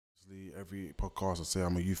every podcast I say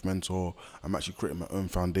I'm a youth mentor. I'm actually creating my own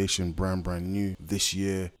foundation, brand new this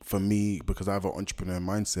year. For me, because I have an entrepreneur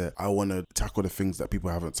mindset, I want to tackle the things that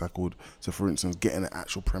people haven't tackled. So for instance, getting the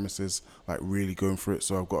actual premises, like really going for it.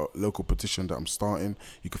 So I've got a local petition that I'm starting.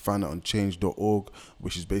 You can find it on change.org,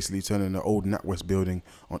 which is basically turning the old NatWest building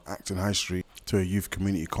on Acton High Street to a youth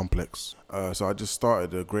community complex. So I just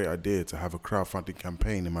started a great idea to have a crowdfunding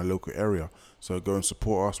campaign in my local area. So go and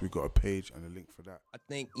support us. We've got a page and a link for that. I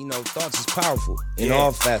think, thoughts is powerful in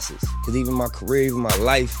all facets. Because even my career, even my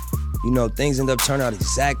life, things end up turning out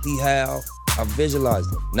exactly how I visualized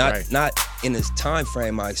them. Not in this time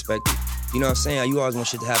frame I expected. You know what I'm saying? You always want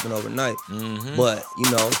shit to happen overnight. Mm-hmm. But,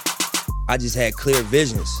 I just had clear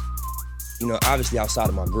visions. Obviously outside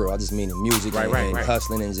of my grill. I just mean the music and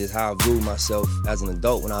hustling and just how I viewed myself as an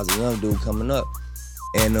adult when I was a young dude coming up.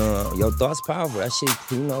 And your thoughts powerful. That shit,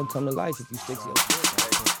 come to life if you stick to your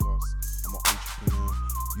I'm an entrepreneur,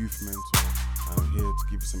 youth mentor, and I'm here to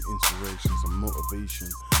give you some inspiration, some motivation.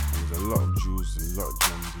 And there's a lot of jewels and a lot of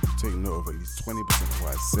gems. If you take note of at least 20% of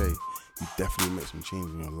what I say, you definitely make some change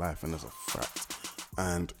in your life, and that's a fact.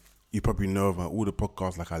 And you probably know of all the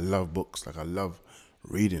podcasts, like I love books, like I love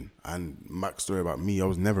reading. And my story about me, I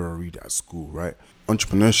was never a reader at school, right?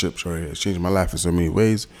 Entrepreneurship, has changed my life in so many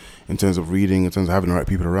ways, in terms of reading, in terms of having the right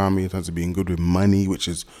people around me, in terms of being good with money, which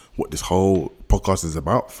is what this whole podcast is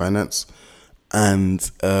about, finance. And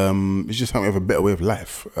it's just helped me have a better way of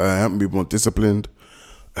life. Helped me be more disciplined,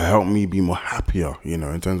 helped me be more happier, in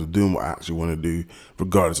terms of doing what I actually want to do,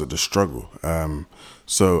 regardless of the struggle.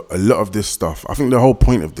 So a lot of this stuff, I think the whole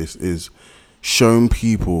point of this is showing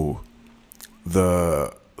people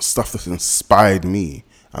the stuff that's inspired me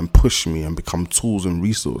and pushed me and become tools and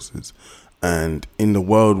resources. And in the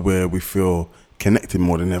world where we feel connected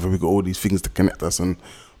more than ever, we got all these things to connect us,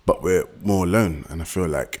 but we're more alone. And I feel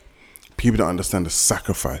like people don't understand the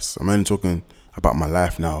sacrifice. I'm only talking about my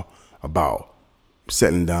life now, about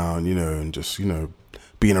settling down, and just,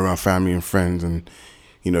 being around family and friends. And,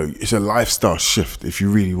 it's a lifestyle shift if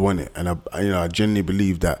you really want it. And I genuinely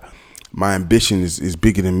believe that my ambition is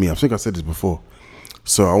bigger than me. I think I said this before.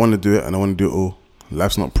 So I want to do it, and I want to do it all.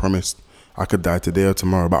 Life's not promised. I could die today or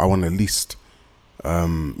tomorrow, but I want to at least,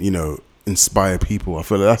 inspire people. I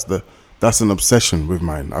feel like that's an obsession with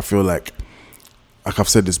mine. I feel like I've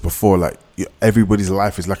said this before, like everybody's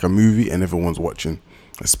life is like a movie and everyone's watching,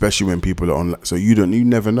 especially when people are on. So you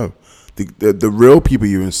never know. The real people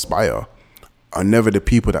you inspire are never the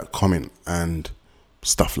people that comment and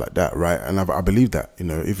stuff like that, right? And I believe that,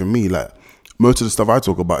 even me, like most of the stuff I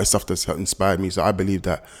talk about is stuff that's inspired me. So I believe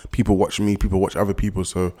that people watch me, people watch other people.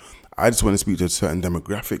 So I just want to speak to a certain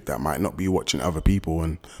demographic that might not be watching other people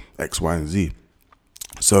and X, Y, and Z.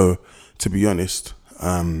 So to be honest,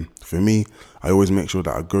 for me, I always make sure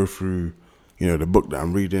that I go through, the book that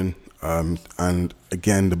I'm reading. And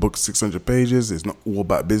again, the book's 600 pages. It's not all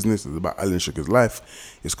about business. It's about Alan Sugar's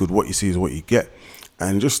life. It's good. What you see is what you get.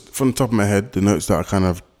 And just from the top of my head, the notes that I kind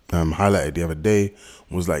of highlighted the other day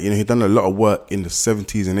was like, he'd done a lot of work in the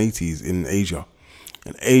 70s and 80s in Asia.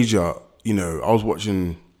 In Asia, I was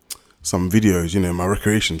watching some videos, my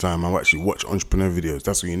recreation time. I actually watch entrepreneur videos.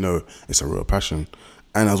 That's when it's a real passion.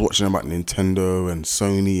 And I was watching about Nintendo and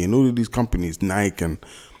Sony and all of these companies, Nike,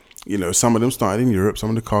 and, some of them started in Europe, some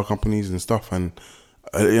of the car companies and stuff. And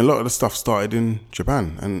a lot of the stuff started in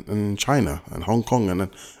Japan and China and Hong Kong.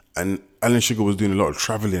 And Alan Sugar was doing a lot of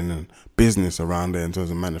traveling and business around there in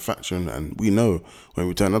terms of manufacturing. And we know when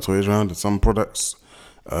we turn our toys around, some products,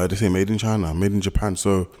 they say made in China, made in Japan.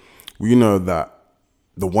 So we know that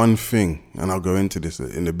the one thing, and I'll go into this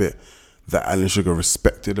in a bit, that Alan Sugar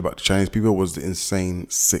respected about the Chinese people was the insane,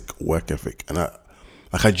 sick work ethic. And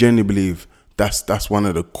I genuinely believe that's one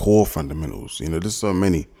of the core fundamentals. There's so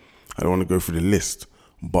many. I don't want to go through the list,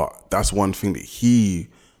 but that's one thing that he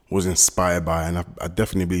was inspired by, and I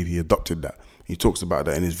definitely believe he adopted that. He talks about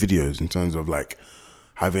that in his videos in terms of like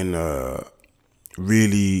having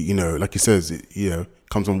really, like he says,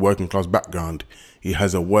 comes from working class background. He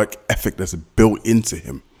has a work ethic that's built into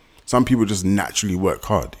him. Some people just naturally work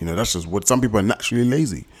hard. That's just what some people are naturally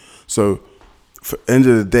lazy. So for the end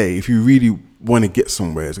of the day, if you really want to get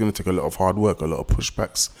somewhere, it's going to take a lot of hard work, a lot of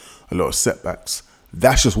pushbacks, a lot of setbacks.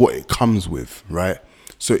 That's just what it comes with, right?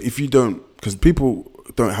 So if you don't, because people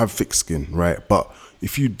don't have thick skin, right? But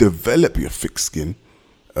if you develop your thick skin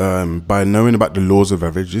by knowing about the laws of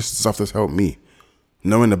average, this stuff that's helped me.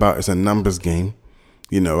 Knowing about it's a numbers game.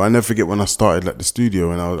 I never forget when I started like the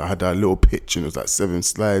studio and I had that little pitch and it was like 7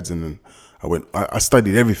 slides, and then I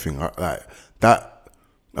studied everything like that.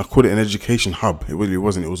 I called it an education hub. It really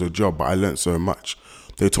wasn't. It was a job, but I learned so much.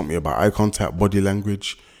 They taught me about eye contact, body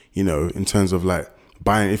language, in terms of like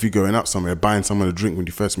if you're going out somewhere, buying someone a drink when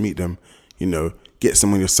you first meet them, you know, get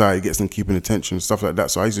someone on your side, get them keeping attention, stuff like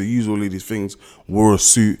that. So I used to use all of these things, wore a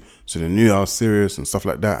suit, so they knew I was serious and stuff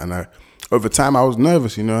like that. And over time, I was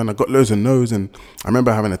nervous, you know, and I got loads of no's. And I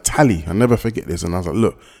remember having a tally. I'll never forget this. And I was like,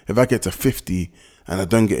 look, if I get to 50 and I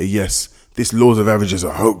don't get a yes, this laws of averages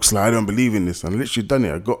are a hoax. Like, I don't believe in this. And I literally done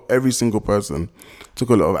it. I got every single person, took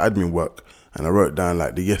a lot of admin work, and I wrote down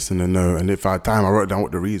like the yes and the no. And if I had time, I wrote down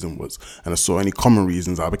what the reason was. And I saw any common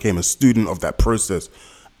reasons. I became a student of that process.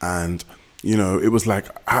 And, you know, it was like,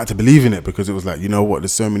 I had to believe in it, because it was like, you know what,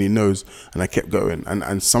 there's so many no's. And I kept going.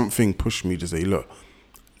 And something pushed me to say, look,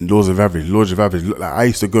 laws of average. Look, like, I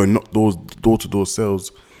used to go and knock doors, door-to-door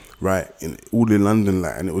sales, right, all in London,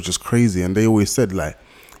 like, and it was just crazy. And they always said, like,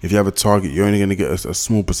 if you have a target, you're only going to get a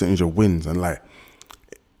small percentage of wins. And like,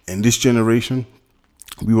 in this generation,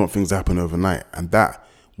 we want things to happen overnight. And that,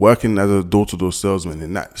 working as a door-to-door salesman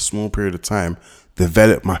in that small period of time,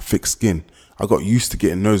 developed my thick skin. I got used to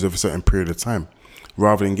getting no's over a certain period of time,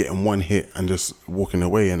 rather than getting one hit and just walking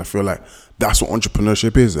away. And I feel like that's what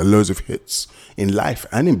entrepreneurship is, loads of hits in life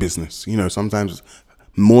and in business. You know, sometimes,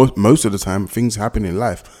 most of the time, things happen in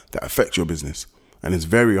life that affect your business. And it's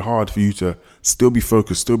very hard for you to still be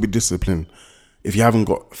focused, still be disciplined, if you haven't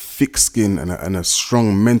got thick skin and a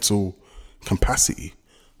strong mental capacity.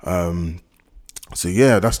 So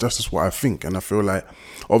yeah, that's just what I think. And I feel like,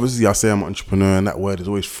 obviously I say I'm an entrepreneur, and that word is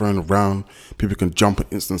always thrown around. People can jump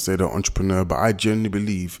at instant and say they're an entrepreneur, but I genuinely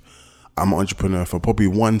believe I'm an entrepreneur for probably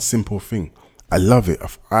one simple thing. I love it.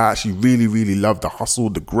 I actually really, really love the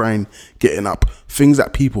hustle, the grind, getting up. Things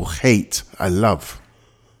that people hate, I love.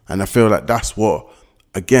 And I feel like that's what,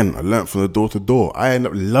 again, I learned from the door to door. I end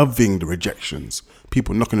up loving the rejections.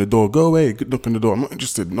 People knocking the door, go away, knock on the door. I'm not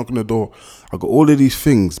interested, knock on the door. I got all of these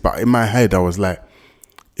things, but in my head, I was like,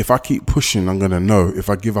 if I keep pushing, I'm going to know. If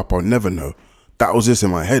I give up, I'll never know. That was just in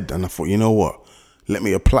my head. And I thought, you know what? Let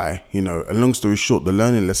me apply. You know, and long story short, the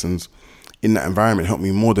learning lessons in that environment helped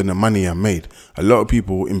me more than the money I made. A lot of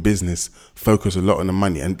people in business focus a lot on the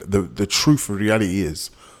money. And the truth of reality is,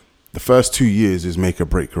 the first 2 years is make or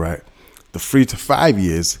break, right? The 3 to 5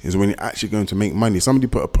 years is when you're actually going to make money. Somebody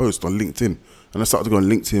put a post on LinkedIn, and I started to go on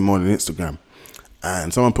LinkedIn more than Instagram.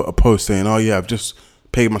 And someone put a post saying, oh yeah, I've just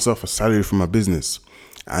paid myself a salary for my business.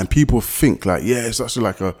 And people think like, yeah, it's actually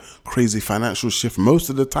like a crazy financial shift. Most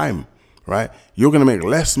of the time, right, you're going to make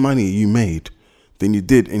less money you made than you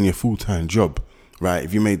did in your full-time job, right?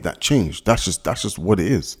 If you made that change, that's just what it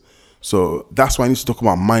is. So that's why I need to talk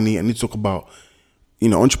about money. I need to talk about, you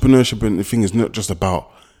know, entrepreneurship, and the thing is not just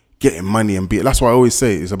about getting money and that's why I always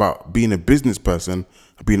say it's about being a business person.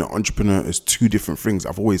 Being an entrepreneur is two different things.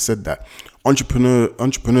 I've always said that.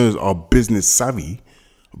 Entrepreneurs are business savvy,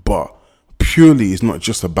 but purely it's not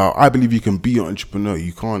just about, I believe you can be an entrepreneur.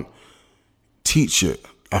 You can't teach it.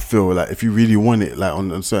 I feel like if you really want it, like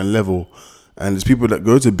on a certain level. And there's people that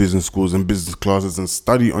go to business schools and business classes and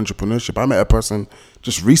study entrepreneurship. I met a person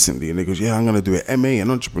just recently, and he goes, yeah, I'm going to do an MA in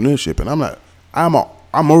entrepreneurship. And I'm like, I'm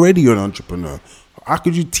already an entrepreneur. How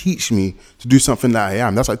could you teach me to do something that I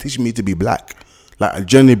am? That's like teaching me to be black. Like, I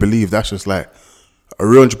genuinely believe that's just like, a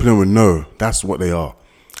real entrepreneur would know that's what they are.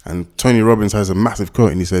 And Tony Robbins has a massive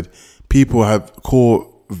quote, and he said, people have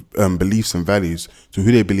core beliefs and values to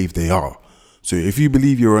who they believe they are. So if you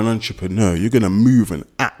believe you're an entrepreneur, you're going to move and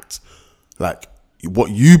act like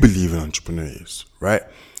what you believe an entrepreneur is, right?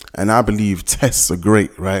 And I believe tests are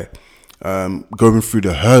great, right? Going through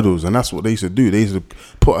the hurdles, and that's what they used to do. They used to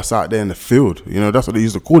put us out there in the field. You know, that's what they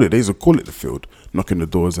used to call it. They used to call it the field, knocking the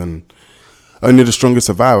doors, and only the strongest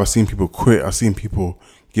survive. I've seen people quit. I've seen people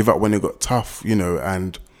give up when it got tough, you know,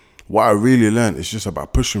 and what I really learned is just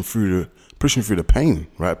about pushing through the pain,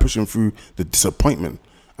 right? Pushing through the disappointment.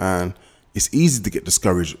 And it's easy to get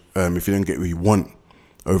discouraged if you don't get what you want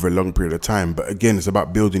over a long period of time. But again, it's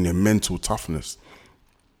about building your mental toughness.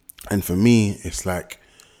 And for me, it's like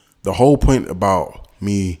the whole point about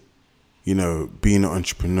me, you know, being an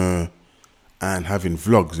entrepreneur and having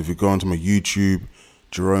vlogs. If you go onto my YouTube,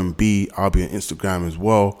 Jerome B, I'll be on Instagram as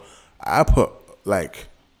well. I put like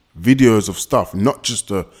videos of stuff, not just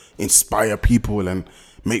to inspire people and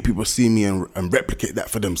make people see me and replicate that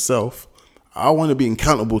for themselves. I want to be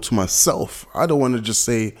accountable to myself. I don't want to just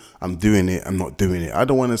say I'm doing it, I'm not doing it. I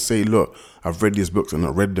don't want to say, look, I've read these books and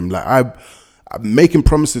not read them. Like, I'm making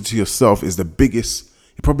promises to yourself is the biggest,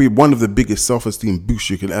 probably one of the biggest self-esteem boosts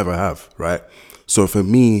you can ever have, right? So for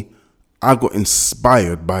me, I got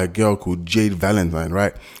inspired by a girl called Jade Valentine,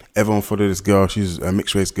 right? Everyone follow this girl. She's a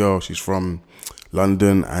mixed race girl. She's from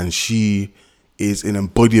London, and she is an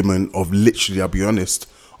embodiment of, literally, I'll be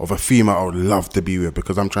honest, of a female I would love to be with,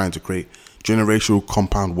 because I'm trying to create generational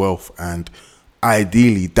compound wealth, and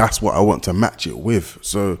ideally that's what I want to match it with.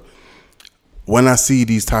 So when I see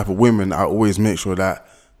these type of women, I always make sure that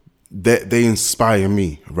they inspire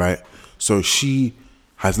me, right? So she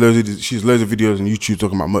has loads of videos on YouTube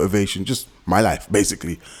talking about motivation, just my life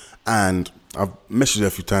basically. And I've messaged her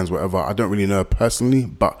a few times, whatever. I don't really know her personally,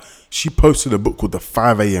 but she posted a book called The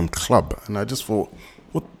 5 a.m. Club. And I just thought,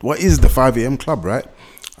 what is The 5 a.m. Club, right?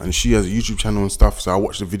 And she has a YouTube channel and stuff. So I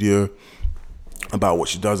watched the video about what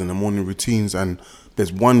she does in the morning routines. And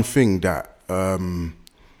there's one thing that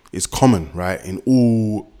is common, right? In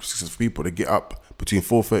all successful people, they get up between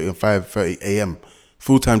 4:30 and 5:30 a.m.,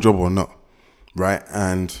 full-time job or not, right?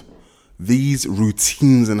 And these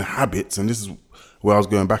routines and habits, and this is where I was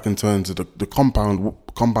going back in terms of the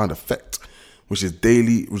compound effect, which is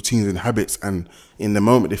daily routines and habits. And in the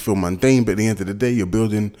moment they feel mundane, but at the end of the day, you're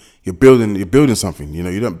building something. You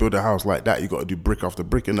know, you don't build a house like that. You got to do brick after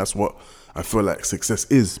brick, and that's what I feel like success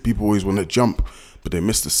is. People always want to jump, but they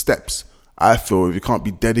miss the steps. I feel if you can't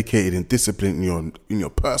be dedicated and disciplined in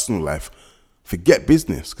your personal life, forget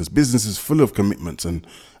business, because business is full of commitments and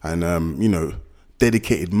you know,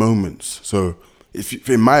 dedicated moments. So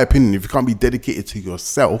in my opinion, if you can't be dedicated to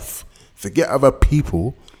yourself, forget other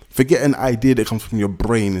people, forget an idea that comes from your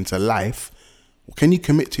brain into life. Can you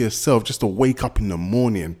commit to yourself just to wake up in the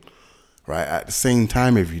morning, right, at the same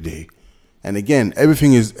time every day? And again,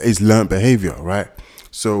 everything is learned behavior, right?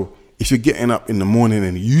 So if you're getting up in the morning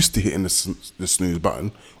and used to hitting the snooze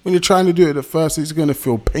button, when you're trying to do it at first, it's going to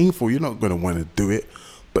feel painful. You're not going to want to do it.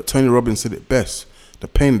 But Tony Robbins said it best: the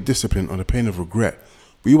pain of discipline or the pain of regret.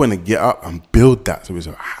 We want to get up and build that so it's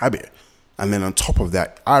a habit. And then on top of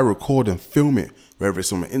that, I record and film it, whether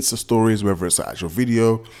it's on my Insta stories, whether it's an actual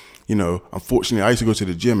video. You know, unfortunately, I used to go to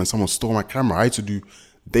the gym and someone stole my camera. I used to do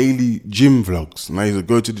daily gym vlogs. And I used to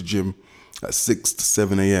go to the gym at 6 to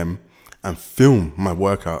 7 a.m. and film my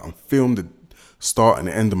workout and film the start and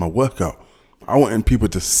the end of my workout. I wanted people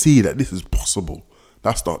to see that this is possible.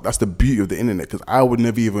 That's the beauty of the internet, because I would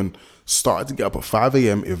never even start to get up at 5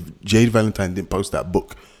 a.m. if Jade Valentine didn't post that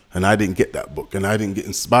book and I didn't get that book and I didn't get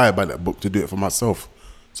inspired by that book to do it for myself.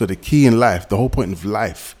 So the key in life, the whole point of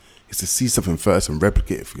life, is to see something first and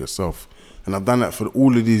replicate it for yourself. And I've done that for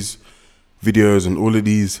all of these videos and all of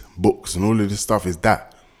these books and all of this stuff. Is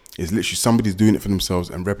literally somebody's doing it for themselves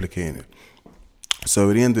and replicating it. So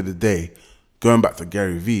at the end of the day, going back to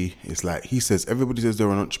Gary Vee, it's like he says, everybody says they're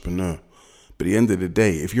an entrepreneur. But at the end of the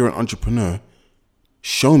day, if you're an entrepreneur,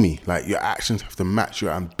 show me. Like, your actions have to match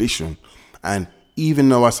your ambition. And even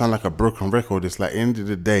though I sound like a broken record, it's like at the end of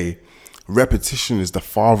the day, repetition is the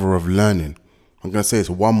father of learning. I'm going to say this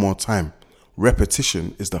one more time.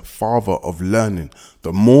 Repetition is the father of learning.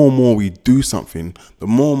 The more and more we do something, the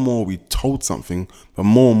more and more we told something, the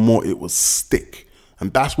more and more it will stick.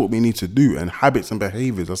 And that's what we need to do. And habits and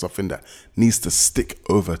behaviors are something that needs to stick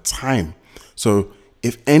over time. So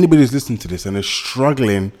if anybody's listening to this and is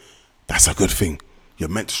struggling, that's a good thing. You're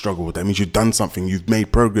meant to struggle. That means you've done something. You've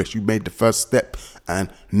made progress. You've made the first step.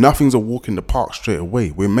 And nothing's a walk in the park straight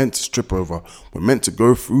away. We're meant to strip over. We're meant to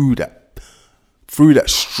go through that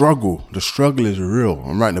struggle. The struggle is real.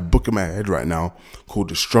 I'm writing a book in my head right now called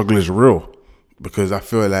The Struggle is Real, because I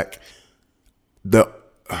feel like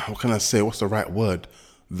what can I say? What's the right word?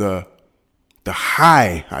 The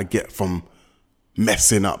high I get from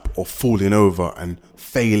messing up or falling over and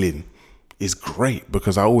failing is great,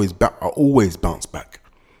 because I always bounce back.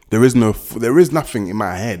 There is nothing in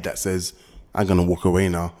my head that says I'm gonna walk away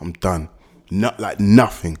now, I'm done. Not like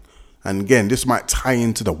nothing. And again, this might tie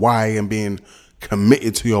into the why and being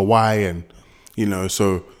committed to your why, and you know.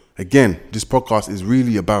 So again, this podcast is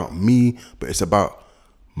really about me, but it's about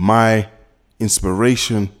my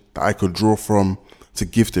inspiration that I could draw from to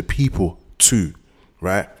give to people too,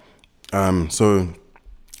 right? So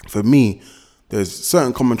for me, there's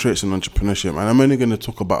certain common traits in entrepreneurship, and I'm only going to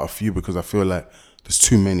talk about a few because I feel like there's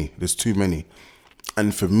too many.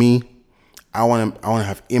 And for me, I want to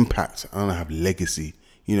have impact. I want to have legacy.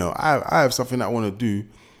 You know, I have something that I want to do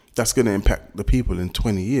that's going to impact the people in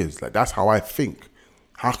 20 years. Like, that's how I think.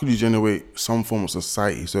 How could you generate some form of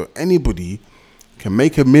society? So anybody can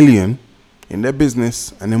make $1 million in their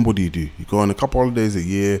business, and then what do? You go on a couple holidays a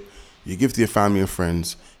year, you give to your family and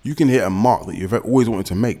friends. You can hit a mark that you've always wanted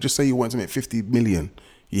to make. Just say you want to make 50 million.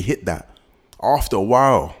 You hit that. After a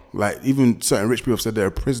while, like even certain rich people have said they're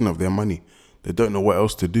a prisoner of their money. They don't know what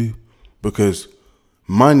else to do, because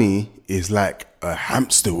money is like a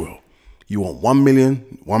hamster wheel. You want 1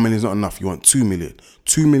 million, 1 million is not enough. You want 2 million.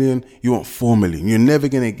 2 million, you want 4 million. You're never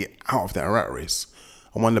going to get out of that rat race.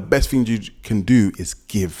 And one of the best things you can do is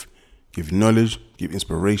give. Give knowledge, give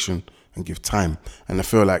inspiration, and give time. And I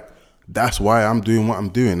feel like That's why I'm doing what I'm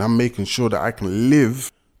doing. I'm making sure that I can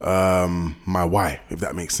live my why, if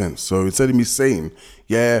that makes sense. So instead of me saying,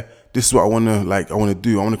 yeah, this is what I want to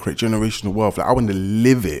do. I want to create generational wealth. Like, I want to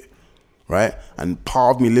live it, right? And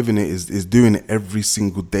part of me living it is doing it every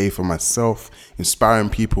single day for myself, inspiring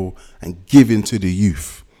people and giving to the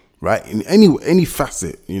youth, right? In any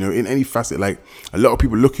facet, in any facet. Like, a lot of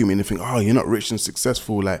people look at me and they think, oh, you're not rich and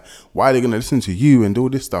successful. Like, why are they going to listen to you and do all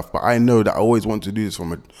this stuff? But I know that I always want to do this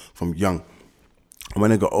from young. And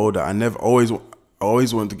when I got older, I always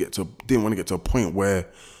didn't want to get to a point where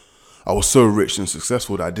I was so rich and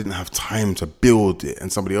successful that I didn't have time to build it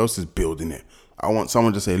and somebody else is building it. I want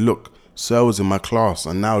someone to say, look, Sir was in my class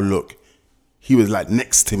and now look, he was like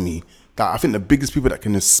next to me. That I think the biggest people that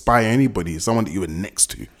can inspire anybody is someone that you were next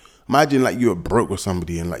to. Imagine like you were broke with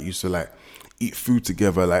somebody and like you used to like eat food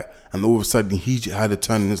together, like, and all of a sudden he had a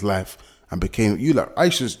turn in his life and became you. Like, I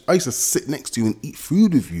used to sit next to you and eat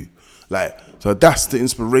food with you. Like, so that's the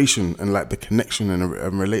inspiration and like the connection and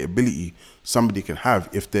relatability somebody can have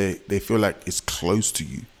if they feel like it's close to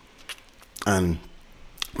you. And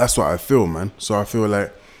that's what I feel, man. So I feel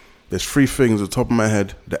like there's 3 things at the top of my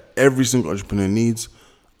head that every single entrepreneur needs: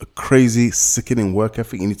 a crazy, sickening work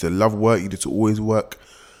ethic. You need to love work. You need to always work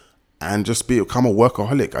and just become a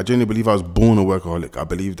workaholic. I genuinely believe I was born a workaholic. I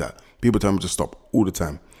believe that. People tell me to stop all the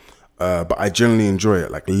time. But I generally enjoy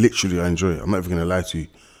it. Like, literally, I enjoy it. I'm not even going to lie to you.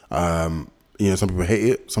 Some people hate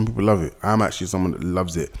it, some people love it. I'm actually someone that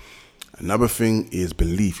loves it. Another thing is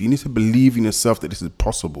belief. You need to believe in yourself that this is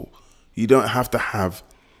possible. You don't have to have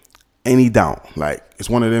any doubt. Like, it's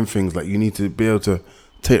one of them things, like, you need to be able to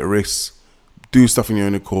take risks, do stuff in your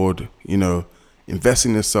own accord, invest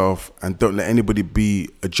in yourself, and don't let anybody be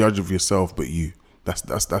a judge of yourself but you. That's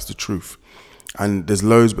the truth. And there's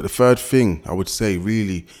loads, but the third thing I would say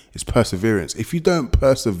really is perseverance. If you don't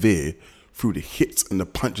persevere through the hits and the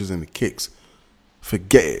punches and the kicks,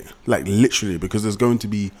 forget it. Like, literally, because there's going to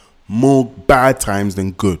be more bad times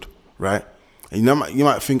than good, right? And you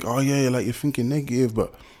might think, oh yeah, like you're thinking negative,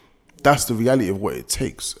 but that's the reality of what it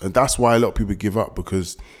takes. And that's why a lot of people give up,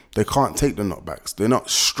 because they can't take the knockbacks. They're not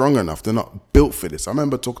strong enough. They're not built for this. I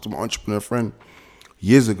remember talking to my entrepreneur friend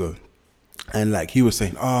years ago, and like he was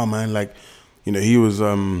saying, oh man, like, he was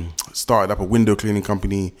started up a window cleaning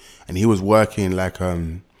company, and he was working like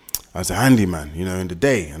as a handyman, in the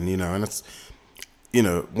day. And, and that's,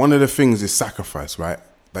 one of the things is sacrifice, right?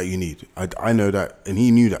 That you need. I know that, and he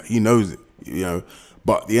knew that. He knows it,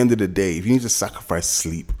 But at the end of the day, if you need to sacrifice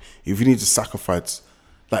sleep, if you need to sacrifice,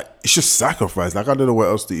 like, it's just sacrifice. Like, I don't know what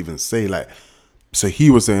else to even say. Like, so he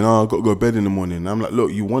was saying, oh, I've got to go to bed in the morning. And I'm like,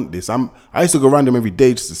 look, you want this? I used to go around him every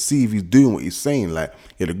day just to see if he's doing what he's saying. Like,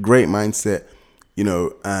 he had a great mindset,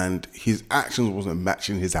 and his actions wasn't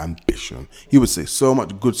matching his ambition. He would say so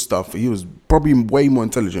much good stuff. He was probably way more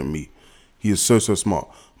intelligent than me. He is so smart.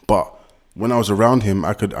 But when I was around him,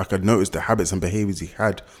 I could notice the habits and behaviors he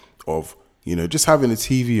had of, just having the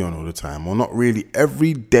TV on all the time, or not really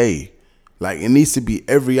every day. Like, it needs to be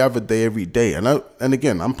every other day, every day. And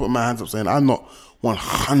again, I'm putting my hands up saying I'm not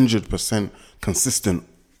 100% consistent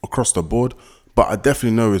across the board, but I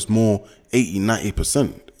definitely know it's more 80,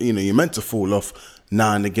 90%. You're meant to fall off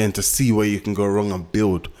now and again to see where you can go wrong and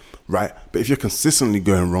build, right? But if you're consistently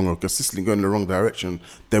going wrong or consistently going in the wrong direction,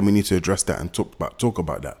 then we need to address that and talk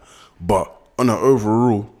about that. But on an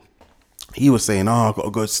overall, he was saying, oh, I got to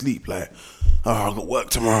go to sleep. Like, oh, I got work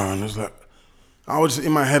tomorrow. And it was like, I was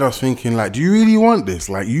in my head, I was thinking, like, do you really want this?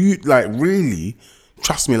 Like, you, like, really,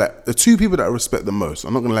 trust me, like, the 2 people that I respect the most,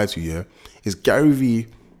 I'm not going to lie to you, is Gary Vee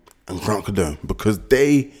and Grant Cardone, because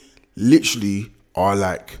they literally are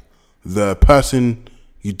like the person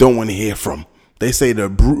you don't want to hear from. They say they're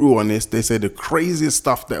brutal on this. They say the craziest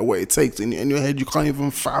stuff that what it takes. In your head, you can't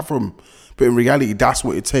even fathom. But in reality, that's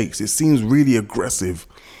what it takes. It seems really aggressive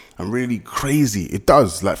and really crazy. It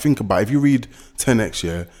does. Like, think about it. If you read 10X,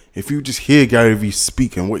 yeah, if you just hear Gary Vee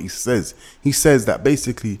speak and what he says that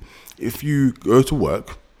basically if you go to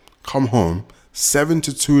work, come home, 7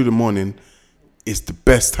 to 2 in the morning is the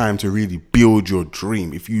best time to really build your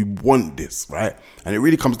dream if you want this, right? And it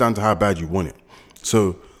really comes down to how bad you want it.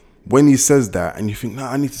 So when he says that and you think,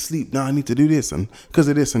 I need to sleep, I need to do this, and because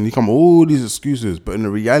of this, and you come all these excuses, but in the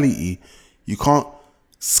reality, you can't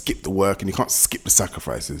skip the work and you can't skip the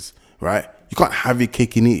sacrifices, right? You can't have your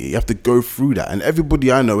cake and eat it. You have to go through that. And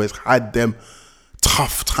everybody I know has had them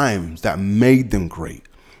tough times that made them great.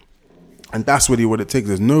 And that's really what it takes.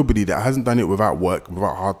 There's nobody that hasn't done it without work,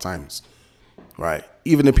 without hard times, right?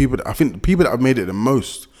 Even the people I think the people that have made it the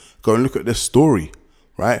most, go and look at their story,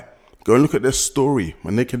 right? Go and look at their story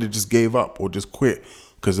when they could have just gave up or just quit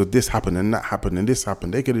because of this happened and that happened and this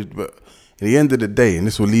happened. They could have, but at the end of the day, and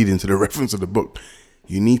this will lead into the reference of the book,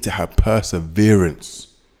 you need to have perseverance,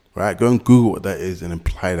 right? Go and Google what that is and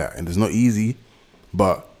apply that. And it's not easy,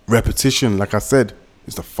 but repetition, like I said,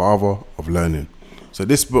 is the father of learning. So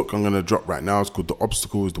this book I'm going to drop right now is called The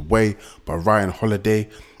Obstacle is the Way by Ryan Holiday.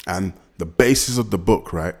 And the basis of the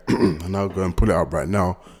book, right? And I'll go and pull it up right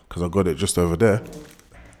now because I got it just over there.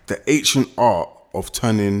 The ancient art of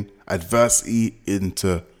turning adversity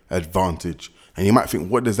into advantage. And you might think,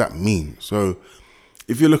 what does that mean? So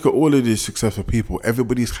if you look at all of these successful people,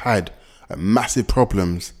 everybody's had massive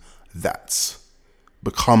problems that's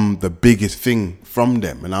become the biggest thing from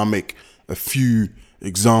them. And I'll make a few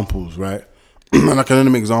examples, right? And I can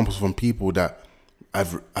only make examples from people that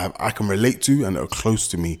I can relate to and that are close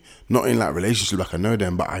to me. Not in like relationship, like I know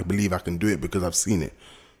them, but I believe I can do it because I've seen it.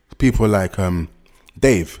 People like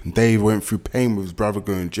Dave. Dave went through pain with his brother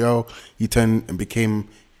going to jail. He turned and became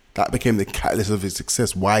the catalyst of his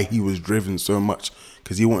success, why he was driven so much,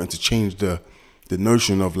 because he wanted to change the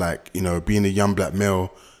notion of like, you know, being a young black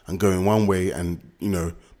male and going one way and, you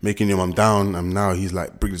know, making your mum down, and now he's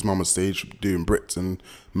like bringing his mum on stage doing Brits and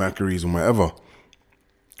Mercuries and whatever,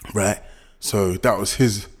 right? So that was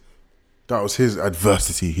his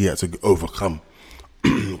adversity he had to overcome.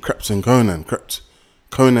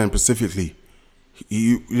 Conan specifically,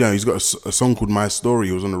 he's got a song called My Story.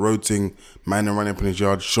 He was on the road thing, man and running up in his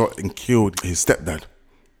yard, shot and killed his stepdad,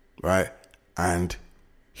 right? And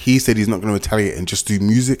he said he's not going to retaliate and just do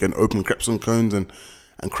music and open Crepes and Cones and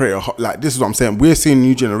create like, this is what I'm saying. We're seeing a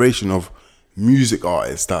new generation of music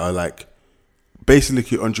artists that are like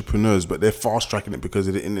basically entrepreneurs, but they're fast tracking it because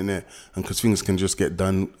of the internet and because things can just get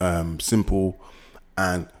done simple.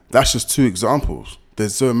 And that's just two examples.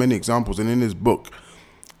 There's so many examples. And in this book,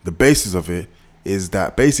 the basis of it is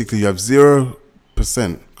that basically you have 0%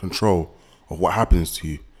 control of what happens to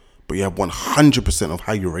you, but you have 100% of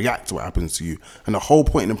how you react to what happens to you. And the whole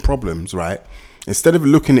point in problems, right? Instead of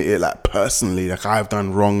looking at it like personally, like I've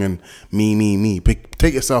done wrong and me,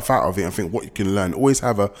 take yourself out of it and think what you can learn. Always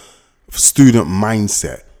have a student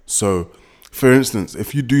mindset. So, for instance,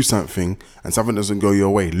 if you do something and something doesn't go your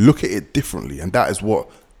way, look at it differently. And that is what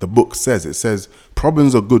the book says. It says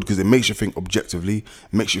problems are good because it makes you think objectively,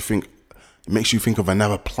 it makes you think of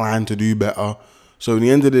another plan to do better. So, in the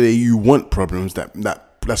end of the day, you want problems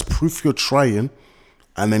that's proof you're trying.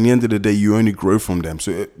 And then at the end of the day, you only grow from them.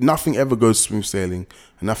 So nothing ever goes smooth sailing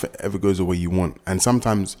and nothing ever goes the way you want. And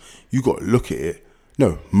sometimes you got to look at it.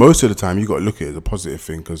 No, most of the time you got to look at it as a positive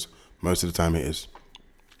thing because most of the time it is.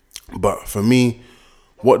 But for me,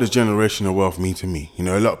 what does generational wealth mean to me? You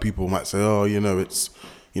know, a lot of people might say, oh, you know, it's,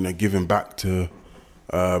 you know, giving back to,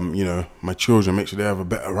 you know, my children, make sure they have a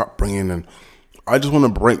better upbringing. And I just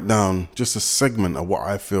want to break down just a segment of what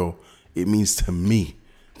I feel it means to me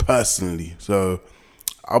personally. So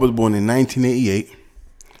I was born in 1988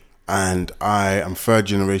 and I am third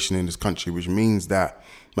generation in this country, which means that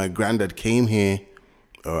my granddad came here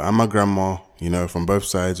and my grandma, you know, from both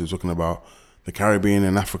sides. We're talking about the Caribbean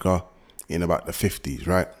and Africa in about the 50s,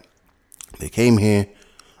 right? They came here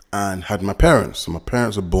and had my parents. So my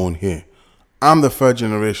parents were born here. I'm the third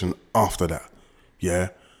generation after that, yeah?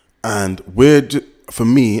 And for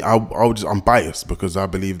me, I'm biased because I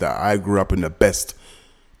believe that I grew up in the best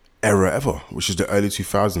era ever, which is the early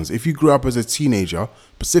 2000s. If you grew up as a teenager,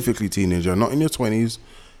 specifically teenager, not in your 20s,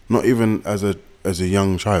 not even as a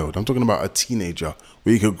young child, I'm talking about a teenager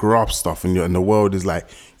where you could grasp stuff and the world is like,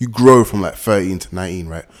 you grow from like 13 to 19,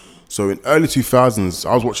 right? So in early 2000s,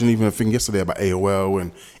 I was watching even a thing yesterday about AOL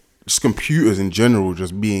and just computers in general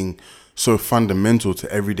just being so fundamental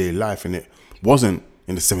to everyday life. And it wasn't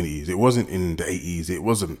in the 70s, it wasn't in the 80s, it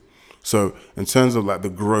wasn't. So in terms of like the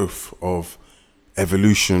growth of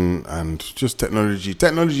evolution and just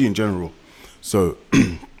technology in general. So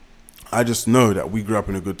I just know that we grew up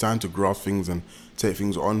in a good time to grasp things and take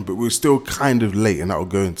things on, but we're still kind of late, and that will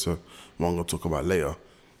go into what I'm going to talk about later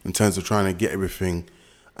in terms of trying to get everything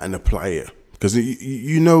and apply it, because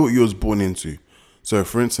you know what you was born into. So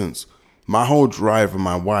for instance, my whole drive and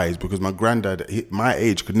my why is because my granddad, my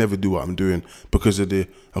age, could never do what I'm doing because of the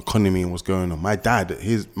economy and what's going on. My dad,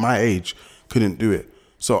 my age, couldn't do it.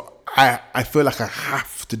 So I feel like I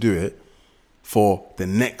have to do it for the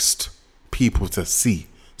next people to see.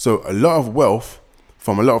 So a lot of wealth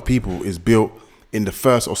from a lot of people is built in the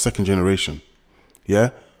first or second generation.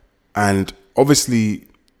 Yeah. And obviously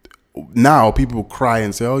now people cry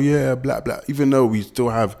and say, oh yeah, blah, blah. Even though we still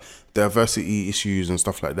have diversity issues and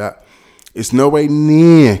stuff like that, it's nowhere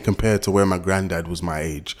near compared to where my granddad was my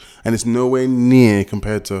age. And it's nowhere near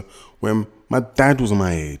compared to when my dad was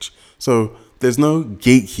my age. So there's no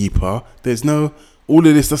gatekeeper. There's no all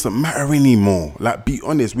of this doesn't matter anymore. Like, be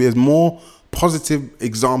honest, there's more positive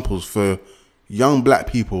examples for young black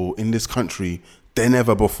people in this country than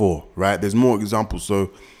ever before, right? There's more examples.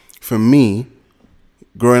 So for me,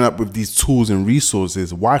 growing up with these tools and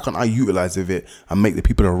resources, why can't I utilize it and make the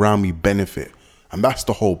people around me benefit? And that's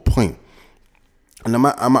the whole point. And I'm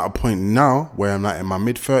at a point now where I'm like in my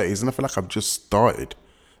mid-30s and I feel like I've just started.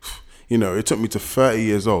 You know, it took me to 30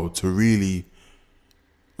 years old to really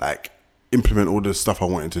like implement all the stuff I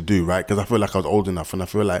wanted to do, right? Because I feel like I was old enough, and I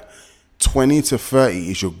feel like 20 to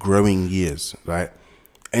 30 is your growing years, right?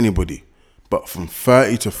 Anybody. But from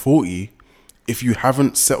 30 to 40, if you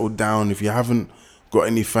haven't settled down, if you haven't got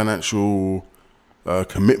any financial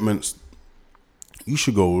commitments, you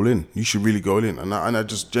should go all in. You should really go all in. And I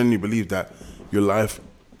just genuinely believe that your life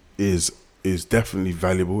is definitely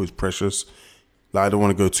valuable, is precious. Like, I don't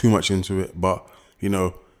want to go too much into it, but, you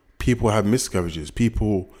know, people have miscarriages,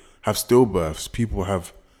 people have stillbirths, people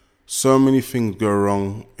have so many things go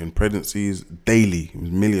wrong in pregnancies daily,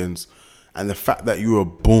 millions. And the fact that you were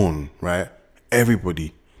born, right?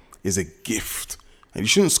 Everybody is a gift. And you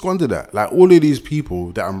shouldn't squander that. Like, all of these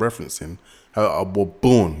people that I'm referencing were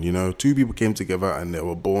born, you know. Two people came together and they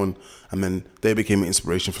were born, and then they became an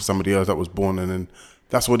inspiration for somebody else that was born. And then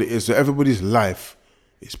that's what it is. So everybody's life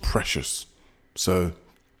is precious. So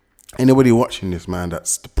anybody watching this, man,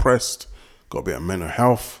 that's depressed, got a bit of mental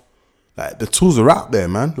health, like, the tools are out there,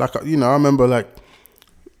 man. Like, you know, I remember like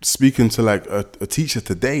speaking to like a teacher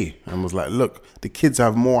today and was like, look, the kids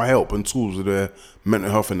have more help and tools with their mental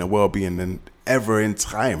health and their well-being than ever in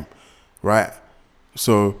time, right?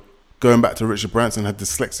 So going back to Richard Branson had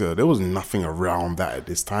dyslexia, there was nothing around that at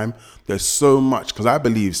this time. There's so much, because I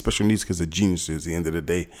believe special needs kids are geniuses. At the end of the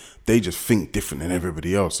day, they just think different than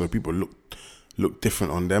everybody else, so people look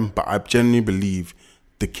different on them. But I genuinely believe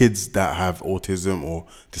the kids that have autism or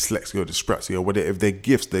dyslexia or dyspraxia or whatever, if they're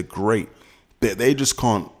gifts, they're great. They just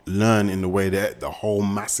can't learn in the way that the whole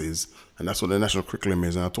masses, and that's what the national curriculum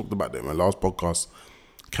is, and I talked about that in my last podcast,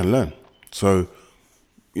 can learn. So,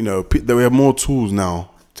 you know, we have more tools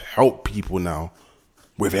now to help people now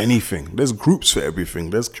with anything. There's groups for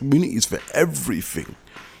everything. There's communities for everything.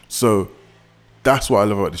 So that's what I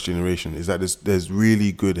love about this generation, is that there's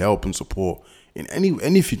really good help and support in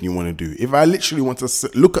anything you want to do. If I literally want to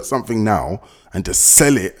look at something now and just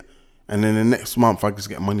sell it, and then the next month I just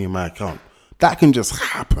get money in my account, that can just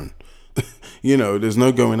happen. You know, there's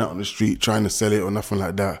no going out on the street trying to sell it or nothing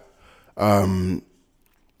like that.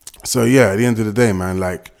 So yeah, at the end of the day, man,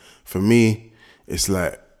 like, for me, it's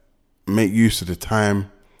like, make use of the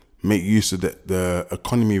time, make use of the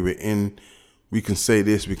economy we're in. We can say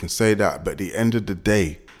this, we can say that, but at the end of the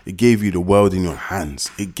day, it gave you the world in your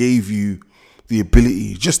hands. It gave you the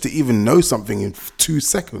ability just to even know something in 2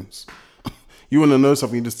 seconds. You want to know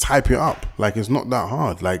something, you just type it up. Like, it's not that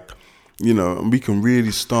hard. Like, you know, and we can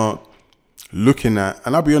really start looking at,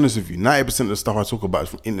 and I'll be honest with you, 90% of the stuff I talk about is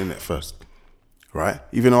from internet first, right?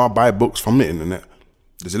 Even though I buy books from the internet,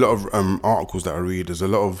 there's a lot of articles that I read, there's a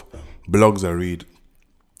lot of blogs I read,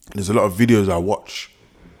 there's a lot of videos I watch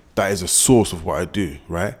that is a source of what I do,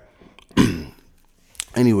 right?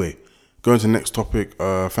 Anyway, going to the next topic,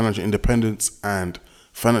 financial independence and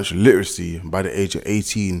financial literacy by the age of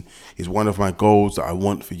 18 is one of my goals that I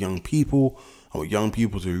want for young people. I want young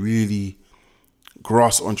people to really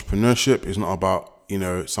grasp entrepreneurship. It's not about, you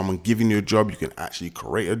know, someone giving you a job. You can actually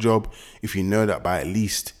create a job. If you know that by at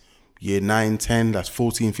least year 9, 10, that's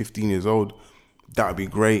 14, 15 years old, that would be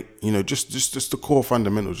great. You know, just the core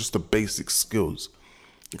fundamentals, just the basic skills.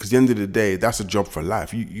 Because at the end of the day, that's a job for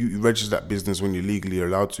life. You register that business when you're legally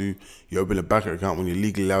allowed to. You open a bank account when you're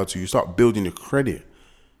legally allowed to. You start building your credit.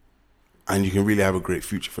 And you can really have a great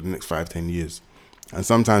future for the next 5, 10 years. And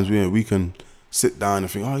sometimes we can sit down and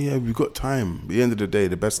think, oh yeah, we've got time. But at the end of the day,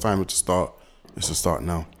 the best time to start is to start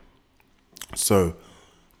now. So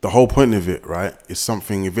the whole point of it, right, is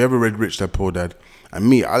something, if you ever read Rich Dad Poor Dad, and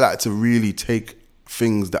me, I like to really take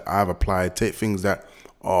things that I've applied, take things that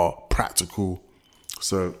are practical.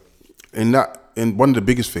 So in one of the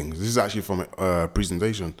biggest things, this is actually from a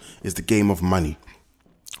presentation, is the game of money,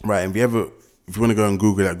 right? And if you want to go and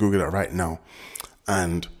Google that right now.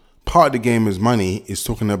 And part of the game is money is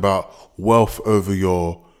talking about wealth over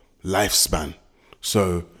your lifespan.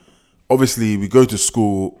 So obviously we go to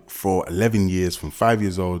school for 11 years, from 5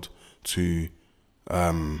 years old to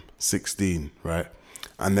 16, right?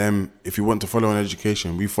 And then if you want to follow an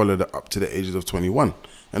education, we follow that up to the ages of 21.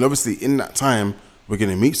 And obviously in that time, we're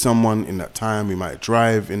going to meet someone in that time. We might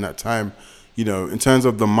drive in that time, you know, in terms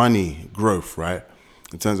of the money growth, right?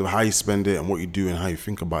 In terms of how you spend it and what you do and how you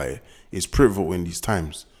think about it, is pivotal in these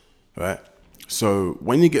times, right? So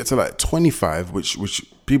when you get to like 25, which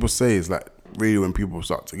people say is like really when people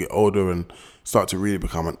start to get older and start to really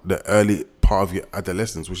become the early part of your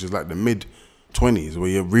adolescence, which is like the mid 20s, where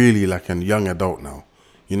you're really like a young adult now.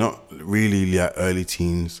 You're not really like early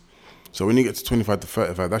teens. So when you get to 25 to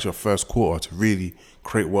 35, that's your first quarter to really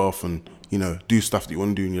create wealth and, you know, do stuff that you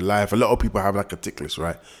want to do in your life. A lot of people have like a tick list,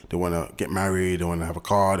 right? They want to get married, they want to have a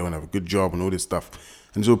car, they want to have a good job and all this stuff.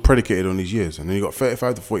 And it's all predicated on these years. And then you got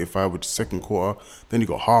 35 to 45, which is second quarter. Then you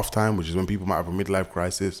got halftime, which is when people might have a midlife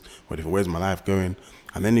crisis. Where's my life going?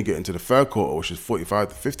 And then you get into the third quarter, which is 45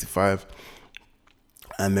 to 55.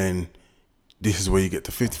 And then this is where you get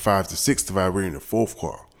to 55 to 65. We're in the fourth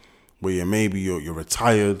quarter, where you're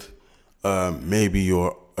retired. Maybe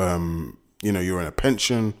you're in a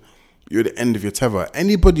pension. You're at the end of your tether.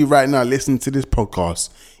 Anybody right now listening to this podcast,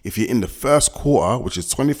 if you're in the first quarter, which is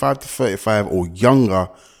 25 to 35 or younger,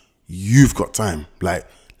 you've got time. Like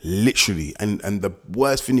literally. And the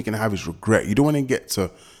worst thing you can have is regret. You don't want to get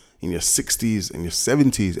to in your 60s and your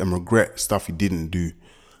 70s and regret stuff you didn't do.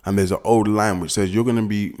 And there's an old line which says you're going to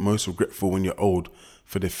be most regretful when you're old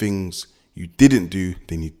for the things you didn't do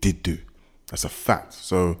than you did do. That's a fact.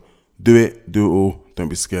 So do it all. Don't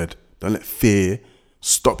be scared. Don't let fear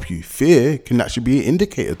stop you. Fear can actually be an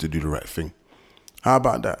indicator to do the right thing. How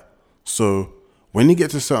about that? So when you get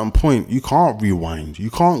to a certain point, you can't rewind. You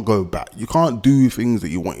can't go back. You can't do things that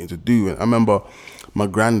you wanted to do. And I remember my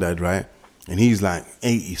granddad, right? And he's like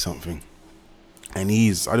 80 something. And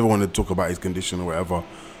I don't want to talk about his condition or whatever,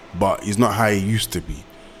 but he's not how he used to be.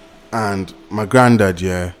 And my granddad,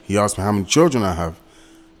 he asked me how many children I have.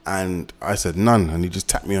 And I said none. And he just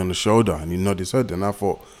tapped me on the shoulder and he nodded his head. And I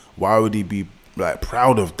thought, why would he be like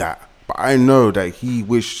proud of that? But I know that he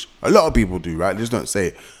wished, a lot of people do, right? Just don't say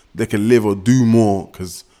it. They can live or do more,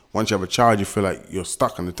 because once you have a child, you feel like you're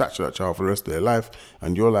stuck and attached to that child for the rest of their life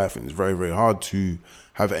and your life. And it's very, very hard to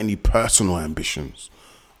have any personal ambitions.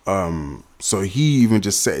 So he even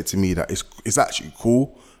just said it to me that it's actually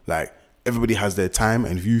cool. Like, everybody has their time,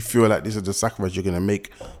 and if you feel like this is the sacrifice you're going to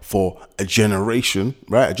make for a generation,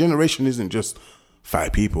 right? A generation isn't just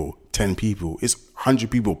 5 people, 10 people, it's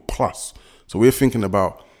 100 people plus. So we're thinking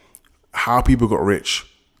about how people got rich,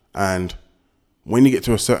 and when you get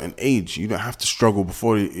to a certain age, you don't have to struggle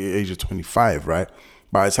before the age of 25, right?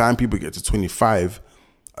 By the time people get to 25,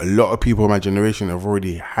 a lot of people in my generation have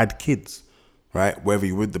already had kids, right? Whether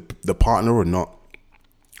you're with the partner or not.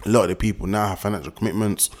 A lot of the people now have financial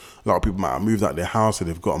commitments. A lot of people might have moved out their house and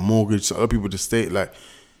they've got a mortgage. So a lot of people just stay, like,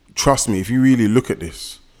 trust me, if you really look at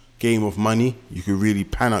this game of money, you can really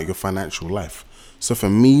pan out your financial life. So for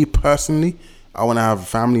me personally, I want to have a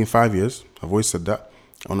family in 5 years. I've always said that.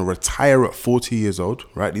 I want to retire at 40 years old,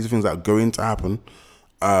 right? These are things that are going to happen.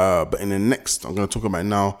 But in the next, I'm going to talk about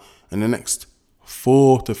now, in the next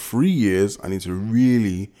 4 to 3 years, I need to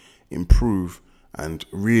really improve and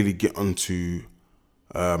really get onto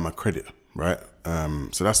my credit, right?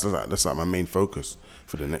 So that's like my main focus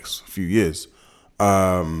for the next few years.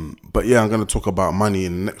 But yeah, I'm going to talk about money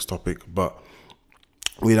in the next topic, but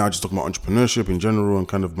we now just talking about entrepreneurship in general and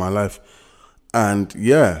kind of my life. And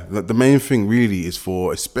yeah, the main thing really is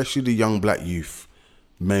for especially the young black youth,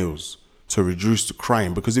 males, to reduce the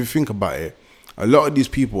crime. Because if you think about it, a lot of these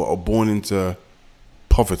people are born into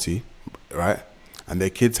poverty, right? And their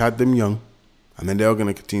kids had them young, and then they're going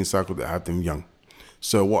to continue the cycle that had them young.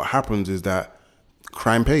 So what happens is that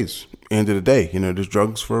crime pays. At the end of the day, there's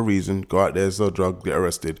drugs for a reason. Go out there, sell drugs, get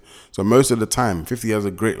arrested. So most of the time, 50 has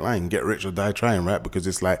a great line, get rich or die trying, right? Because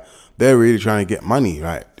it's like, they're really trying to get money,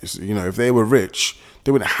 right? If they were rich,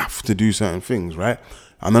 they wouldn't have to do certain things, right?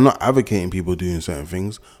 And I'm not advocating people doing certain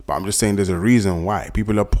things, but I'm just saying there's a reason why.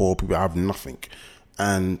 People are poor, people have nothing.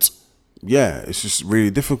 And yeah, it's just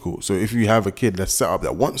really difficult. So if you have a kid that's set up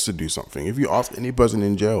that wants to do something, if you ask any person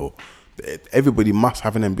in jail, everybody must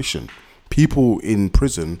have an ambition. People in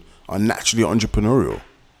prison are naturally entrepreneurial.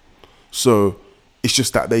 So it's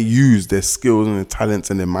just that they use their skills and their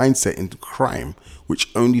talents and their mindset into crime, which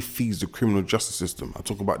only feeds the criminal justice system. I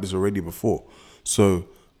talked about this already before. So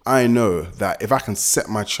I know that if I can set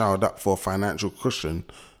my child up for a financial cushion,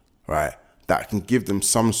 right, that can give them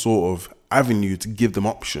some sort of avenue to give them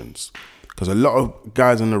options. Because a lot of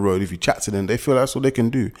guys on the road, if you chat to them, they feel that's all they can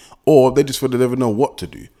do. Or they just feel they never know what to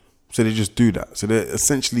do. So they just do that. So they're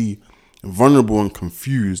essentially vulnerable and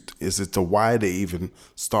confused as to why they even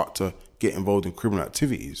start to get involved in criminal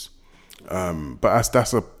activities. But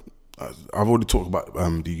I've already talked about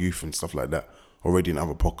the youth and stuff like that already in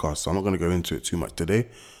other podcasts, so I'm not going to go into it too much today.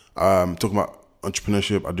 Talking about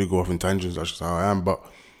entrepreneurship, I do go off in tangents, that's just how I am. But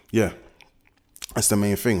yeah, that's the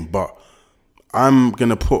main thing. But I'm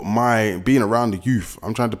gonna put being around the youth.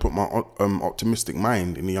 I'm trying to put my optimistic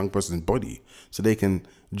mind in the young person's body, so they can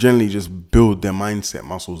generally just build their mindset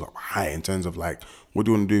muscles up high in terms of like, what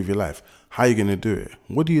do you want to do with your life? How are you gonna do it?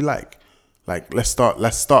 What do you like? Like, let's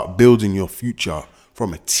start building your future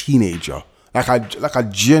from a teenager. Like I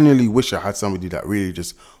genuinely wish I had somebody that really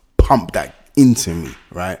just pumped that into me,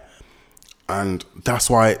 right? And that's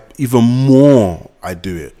why even more I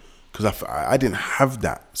do it. Because I didn't have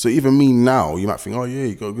that. So even me now, you might think, oh yeah,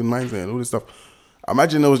 you got a good mindset and all this stuff.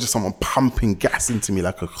 Imagine there was just someone pumping gas into me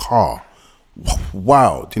like a car.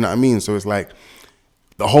 Wow, do you know what I mean? So it's like,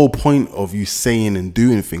 the whole point of you saying and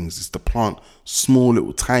doing things is to plant small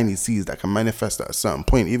little tiny seeds that can manifest at a certain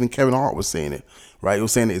point. Even Kevin Hart was saying it, right? He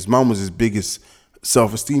was saying that his mum was his biggest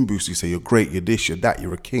self-esteem boost. You say you're great, you're this, you're that,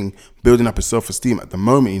 you're a king. Building up his self-esteem. At the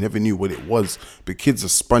moment, he never knew what it was. But kids are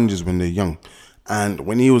sponges when they're young. And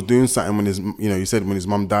when he was doing something, when he said when his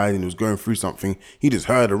mum died and he was going through something, he just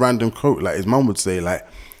heard a random quote like his mum would say, like,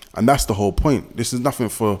 and that's the whole point. This is nothing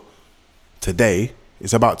for today.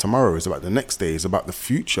 It's about tomorrow. It's about the next day. It's about the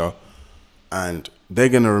future. And they're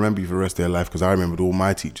going to remember you for the rest of their life, because I remembered all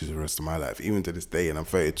my teachers the rest of my life, even to this day. And I'm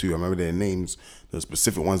 32. I remember their names, the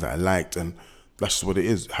specific ones that I liked. And that's just what it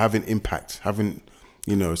is. Having impact, having,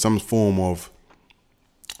 some form of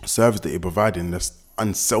service that you're providing that's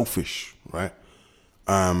unselfish, right?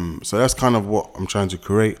 So that's kind of what I'm trying to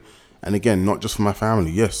create. And again, not just for my family,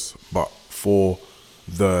 yes, but for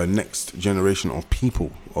the next generation of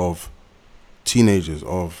people, of teenagers,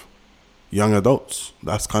 of young adults.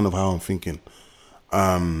 That's kind of how I'm thinking.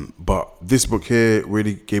 But this book here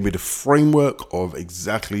really gave me the framework of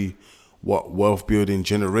exactly what wealth building,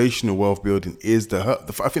 generational wealth building is. I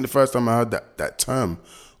think the first time I heard that term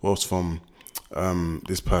was from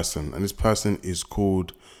this person. And this person is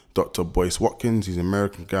called Dr. Boyce Watkins. He's an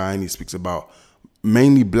American guy, and he speaks about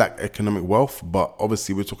mainly black economic wealth, but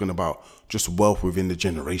obviously we're talking about just wealth within the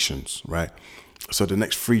generations, right? So the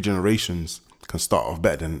next 3 generations can start off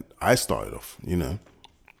better than I started off,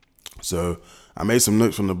 So I made some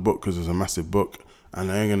notes from the book because it's a massive book,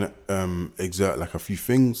 and I'm going to exert like a few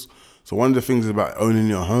things. So one of the things is about owning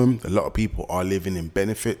your home. A lot of people are living in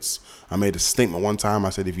benefits. I made a statement one time. I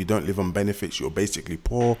said, if you don't live on benefits, you're basically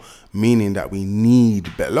poor, meaning that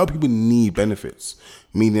a lot of people need benefits,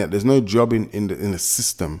 meaning that there's no job in the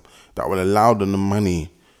system that will allow them the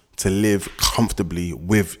money to live comfortably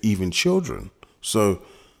with even children. So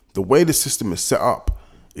the way the system is set up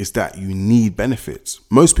is that you need benefits.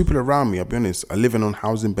 Most people around me, I'll be honest, are living on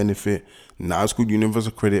housing benefit. Now it's called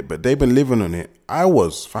universal credit, but they've been living on it. I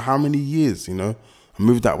was for how many years, I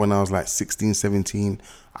moved out when I was like 16, 17.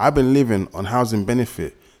 I've been living on housing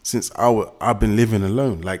benefit since I've been living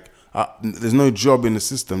alone. Like there's no job in the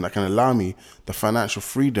system that can allow me the financial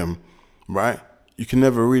freedom, right? You can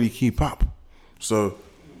never really keep up. So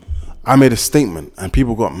I made a statement and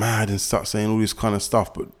people got mad and start saying all this kind of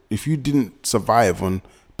stuff. But if you didn't survive on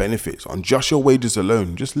benefits, on just your wages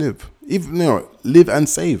alone, just live. Even live and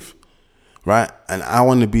save, right? And I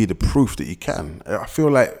want to be the proof that you can. I feel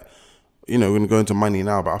like, we're going to go into money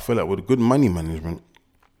now, but I feel like with good money management,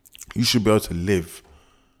 you should be able to live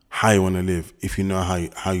how you want to live if you know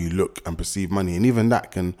how you look and perceive money. And even that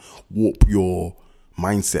can warp your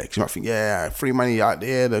mindset. 'Cause you might think, yeah, free money out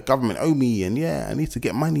there, the government owe me, and yeah, I need to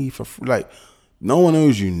get money for free. Like, no one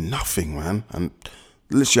owes you nothing, man. And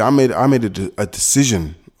literally, I made a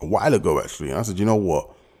decision a while ago, actually. And I said, you know what?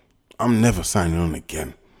 I'm never signing on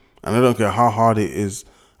again. And I don't care how hard it is.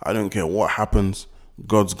 I don't care what happens.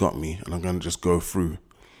 God's got me, and I'm going to just go through.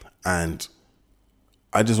 And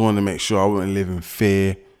I just wanted to make sure I wouldn't live in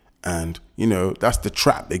fear. And, that's the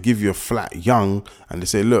trap. They give you a flat young, and they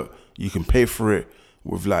say, look, you can pay for it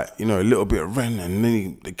with a little bit of rent, and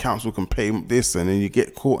then the council can pay this, and then you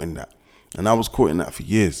get caught in that. And I was caught in that for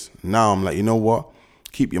years. Now I'm like, you know what?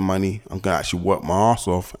 Keep your money. I'm going to actually work my ass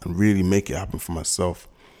off and really make it happen for myself.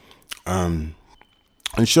 And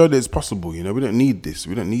show that it's possible, we don't need this.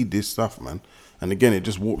 We don't need this stuff, man. And again, it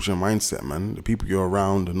just warps your mindset, man. The people you're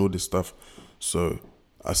around and all this stuff. So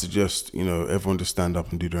I suggest, everyone just stand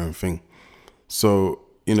up and do their own thing. So,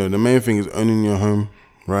 the main thing is owning your home,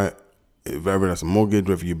 right? Whether that's a mortgage,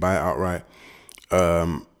 whether you buy it outright,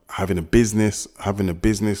 having a business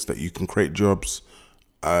that you can create jobs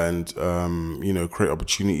and, create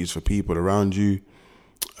opportunities for people around you.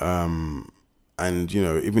 And,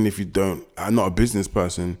 even if I'm not a business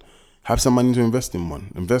person, have some money to invest in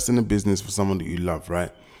one. Invest in a business for someone that you love,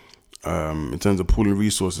 right? In terms of pooling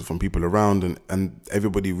resources from people around and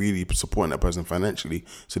everybody really supporting that person financially,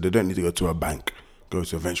 so they don't need to go to a bank, go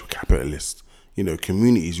to a venture capitalist.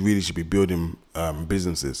 Communities really should be building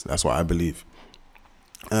businesses. That's what I believe.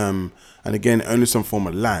 And again, owning some form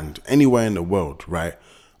of land anywhere in the world, right?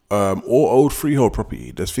 Or old freehold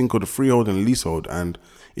property. There's a thing called a freehold and a leasehold. And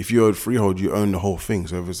if you own freehold, you own the whole thing.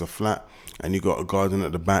 So if it's a flat and you got a garden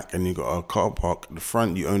at the back and you got a car park at the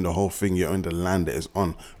front, you own the whole thing. You own the land that it's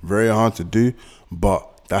on. Very hard to do,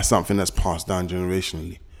 but that's something that's passed down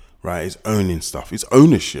generationally, right? It's owning stuff. It's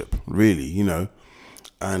ownership, really, you know.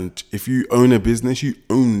 And if you own a business, you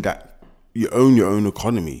own that. You own your own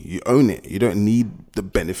economy. You own it. You don't need the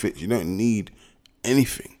benefits. You don't need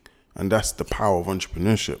anything. And that's the power of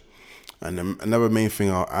entrepreneurship. And another main thing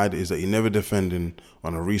I'll add is that you're never defending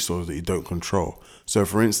on a resource that you don't control. So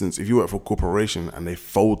for instance, if you work for a corporation and they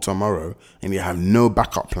fold tomorrow and you have no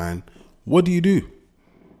backup plan, what do?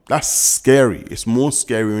 That's scary. It's more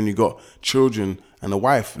scary when you got children and a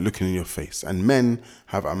wife looking in your face. And men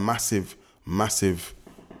have a massive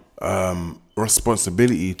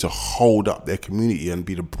responsibility to hold up their community and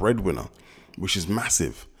be the breadwinner, which is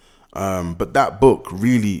massive. But that book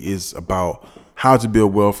really is about how to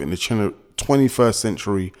build wealth in the 21st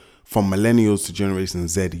century from millennials to Generation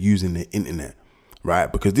Z using the internet,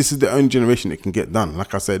 right? Because this is the only generation that can get done.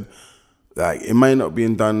 Like I said, like it might not be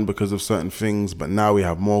done because of certain things, but now we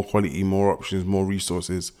have more quality, more options, more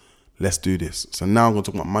resources. Let's do this. So now I'm going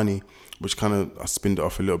to talk about money, which kind of I spinned it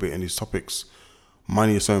off a little bit in these topics.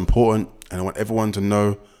 Money is so important, and I want everyone to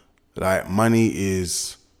know like money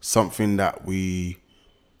is something that we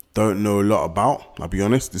don't know a lot about. I'll be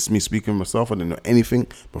honest, this is me speaking myself. I didn't know anything.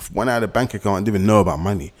 But when I had a bank account, I didn't even know about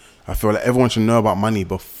money. I feel like everyone should know about money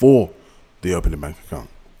before they open a bank account.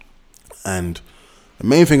 And the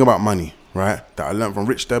main thing about money, right, that I learned from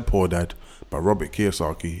Rich Dad Poor Dad by Robert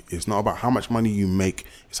Kiyosaki, is not about how much money you make,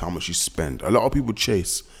 it's how much you spend. A lot of people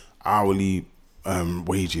chase hourly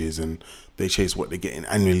wages and they chase what they're getting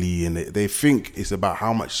annually, and they think it's about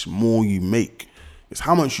how much more you make. It's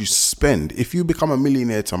how much you spend. If you become a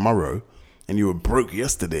millionaire tomorrow and you were broke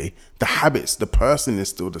yesterday, the habits, the person is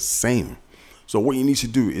still the same. So what you need to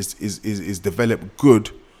do is develop good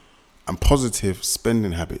and positive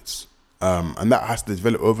spending habits. And that has to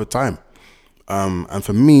develop over time. And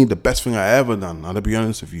for me, the best thing I ever done, I'll be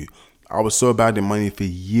honest with you, I was so bad in money for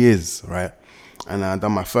years, right? And I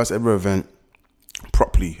done my first ever event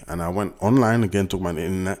properly, and I went online again, talking about the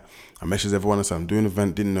internet. I messaged everyone and said I'm doing an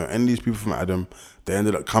event, didn't know any of these people from Adam. They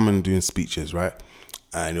ended up coming and doing speeches, right?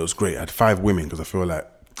 And it was great. I had 5 women because I feel like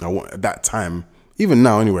at that time, even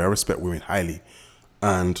now anyway, I respect women highly.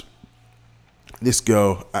 And this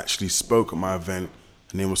girl actually spoke at my event.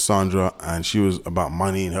 Her name was Sandra, and she was about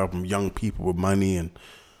money and helping young people with money,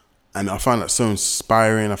 and I found that so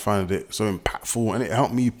inspiring. I found it so impactful, and it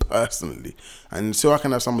helped me personally. And so I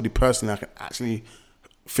can have somebody personally I can actually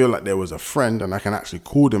feel like there was a friend, and I can actually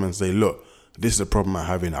call them and say, look, this is a problem I'm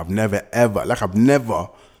having. I've never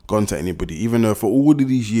gone to anybody, even though for all of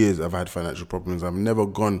these years I've had financial problems. I've never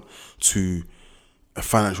gone to a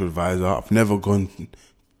financial advisor. I've never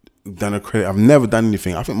done a credit. I've never done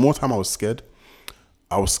anything. I think more time I was scared,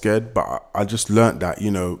 but I just learned that,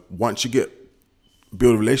 you know, once you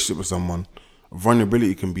build a relationship with someone,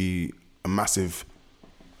 vulnerability can be a massive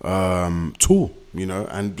tool, you know.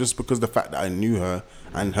 And just because the fact that I knew her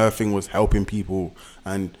and her thing was helping people,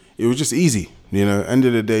 and it was just easy, you know. End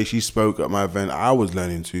of the day, she spoke at my event. I was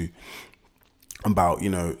learning too about, you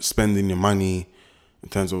know, spending your money in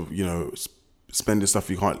terms of, you know, spending stuff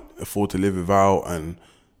you can't afford to live without, and,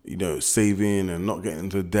 you know, saving and not getting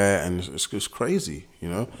into debt. And it's just crazy, you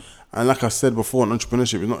know. And like I said before, in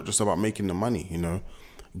entrepreneurship, it's not just about making the money, you know.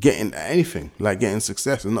 Getting anything, like getting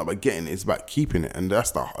success, is not about getting it, it's about keeping it. And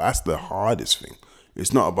that's the hardest thing.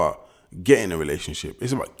 It's not about getting a relationship,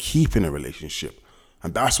 it's about keeping a relationship.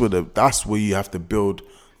 And that's where you have to build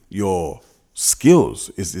your skills,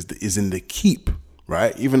 is in the keep,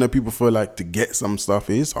 right? Even though people feel like to get some stuff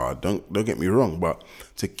is hard, don't get me wrong, but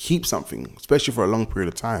to keep something, especially for a long period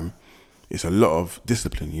of time, it's a lot of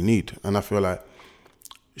discipline you need. And I feel like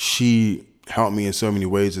she helped me in so many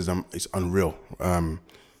ways, it's unreal.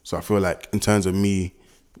 So I feel like in terms of me,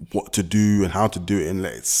 what to do and how to do it and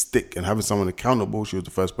let it stick and having someone accountable, she was the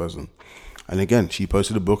first person. And again, she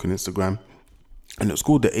posted a book on Instagram, and it's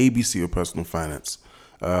called The ABC of Personal Finance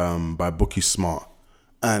by Bookie Smart.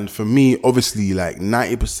 And for me, obviously, like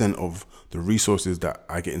 90% of the resources that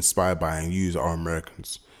I get inspired by and use are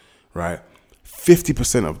Americans, right?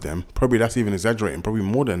 50% of them, probably that's even exaggerating, probably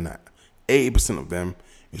more than that, 80% of them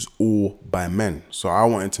is all by men. So I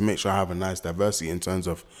wanted to make sure I have a nice diversity in terms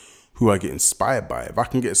of who I get inspired by. If I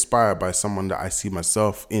can get inspired by someone that I see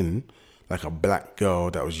myself in, like a black girl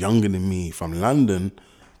that was younger than me from London,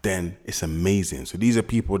 then it's amazing. So these are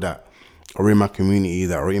people that are in my community,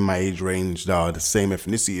 that are in my age range, that are the same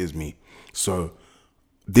ethnicity as me. So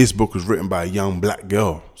this book was written by a young black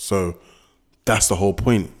girl. So that's the whole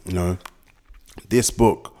point, you know. This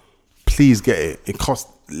book, please get it. It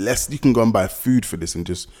costs less. You can go and buy food for this and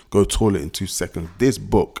just go toilet in 2 seconds. This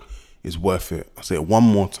book is worth it. I'll say it one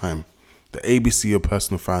more time. The ABC of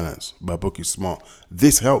Personal Finance by Bookie Smart.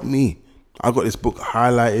 This helped me. I got this book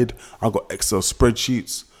highlighted. I got Excel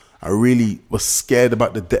spreadsheets. I really was scared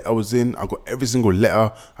about the debt I was in. I got every single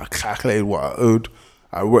letter. I calculated what I owed.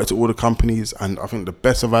 I worked at all the companies, and I think the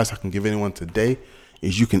best advice I can give anyone today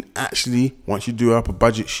is you can actually, once you do up a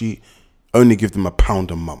budget sheet, only give them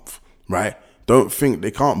 £1 a month, right? Don't think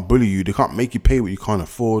they can't bully you. They can't make you pay what you can't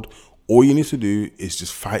afford. All you need to do is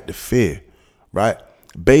just fight the fear, right?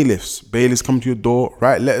 Bailiffs come to your door,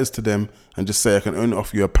 write letters to them and just say, I can only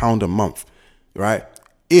offer you £1 a month, right?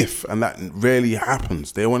 If, and that rarely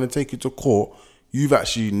happens, they want to take you to court, you've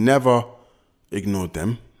actually never ignored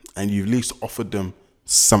them and you've at least offered them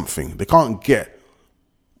something. They can't get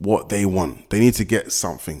what they want. They need to get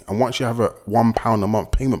something. And once you have a £1 a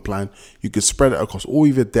month payment plan, you can spread it across all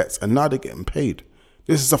of your debts and now they're getting paid.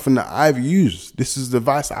 This is something that I've used. This is the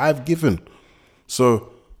advice that I've given.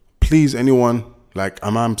 So please, anyone, like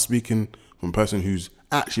I'm speaking from a person who's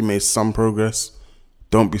actually made some progress.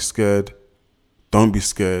 Don't be scared. Don't be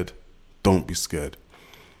scared. Don't be scared.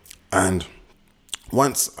 And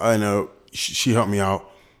once I know she helped me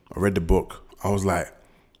out, I read the book. I was like,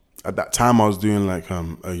 at that time I was doing like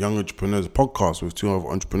a young entrepreneurs podcast with 2 other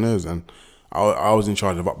entrepreneurs, and I was in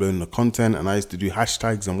charge of uploading the content, and I used to do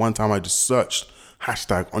hashtags. And one time I just searched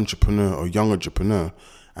hashtag entrepreneur or young entrepreneur,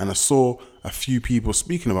 and I saw a few people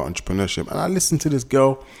speaking about entrepreneurship, and I listened to this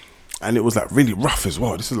girl, and it was like really rough as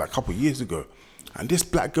well. This is like a couple of years ago. And this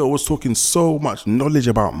black girl was talking so much knowledge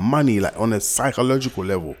about money, like on a psychological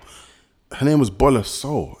level. Her name was Bola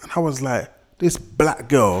Soul. And I was like, this black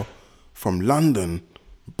girl from London,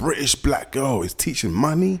 British black girl, is teaching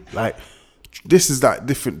money? Like, this is that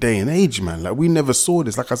different day and age, man. Like, we never saw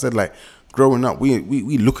this. Like I said, like, growing up, we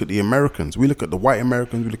look at the Americans. We look at the white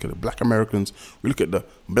Americans. We look at the black Americans. We look at the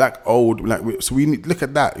black old. So we need, look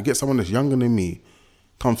at that. You get someone that's younger than me,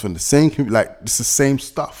 comes from the same community. Like, it's the same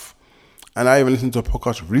stuff. And I even listened to a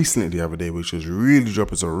podcast recently the other day, which was really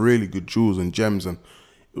dropping some really good jewels and gems. And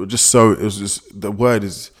it was just, the word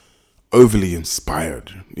is overly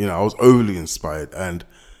inspired. You know, I was overly inspired. And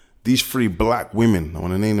these 3 black women, I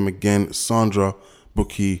want to name them again, Sandra,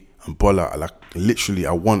 Bookie, and Bola. Like, literally,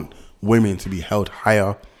 I want women to be held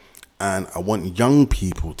higher, and I want young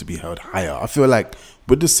people to be held higher. I feel like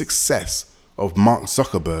with the success of Mark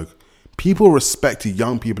Zuckerberg, people respect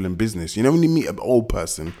young people in business. You know, when you meet an old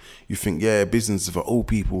person, you think, yeah, business is for old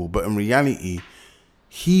people. But in reality,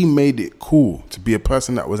 he made it cool to be a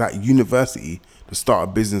person that was at university to start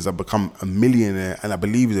a business and become a millionaire, and I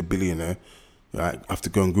believe he's a billionaire. Right? I have to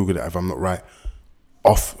go and Google that if I'm not right.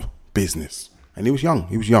 Off business. And he was young.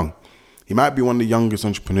 He might be one of the youngest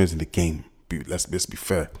entrepreneurs in the game. Let's be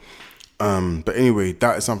fair. But anyway,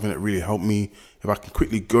 that is something that really helped me. If I can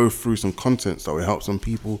quickly go through some contents that will help some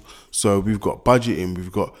people. So we've got budgeting,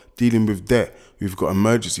 we've got dealing with debt, we've got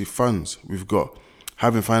emergency funds, we've got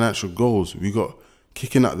having financial goals, we've got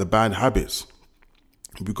kicking out the bad habits,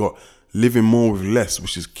 we've got living more with less,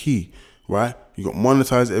 which is key, right? You got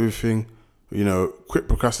monetize everything, you know, quit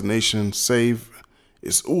procrastination, save.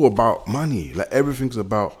 It's all about money. Like, everything's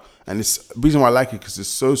about, and it's the reason why I like it because it's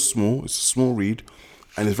so small. It's a small read,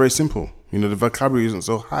 and it's very simple. You know, the vocabulary isn't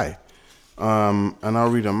so high. And I'll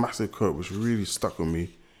read a massive quote which really stuck with me.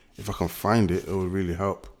 If I can find it, it will really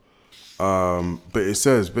help. But it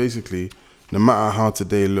says basically, no matter how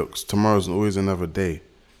today looks, tomorrow's always another day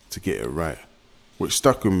to get it right. Which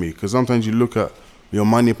stuck with me because sometimes you look at your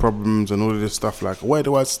money problems and all of this stuff like, where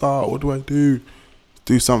do I start? What do I do?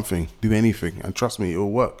 Do something, do anything, and trust me, it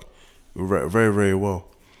will work. It will work very, very well.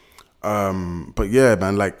 But yeah,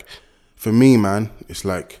 man, like, for me, man, it's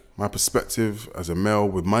like my perspective as a male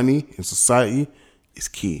with money in society is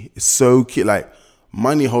key. It's so key. Like,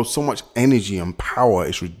 money holds so much energy and power.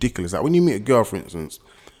 It's ridiculous. Like, when you meet a girl, for instance,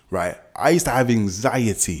 right? I used to have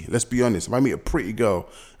anxiety. Let's be honest. If I meet a pretty girl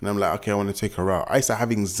and I'm like, okay, I want to take her out, I used to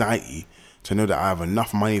have anxiety to know that I have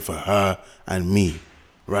enough money for her and me,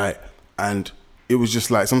 right? And it was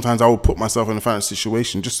just like, sometimes I would put myself in a financial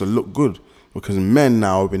situation just to look good, because men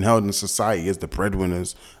now have been held in society as the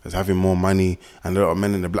breadwinners, as having more money, and a lot of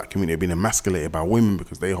men in the black community have been emasculated by women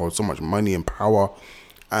because they hold so much money and power.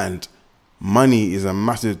 And money is a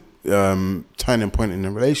massive turning point in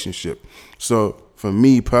a relationship. So for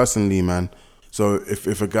me personally, man, so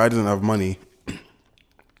if a guy doesn't have money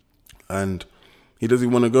and he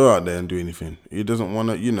doesn't want to go out there and do anything, he doesn't want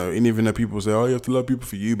to, you know, and even though people say, oh, you have to love people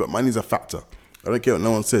for you, but money's a factor. I don't care what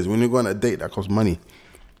no one says. When you go on a date, that costs money.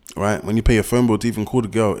 right? When you pay your phone bill to even call the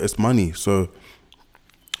girl, it's money. So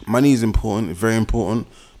money is important, very important.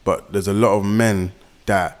 But there's a lot of men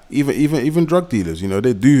that even drug dealers, you know,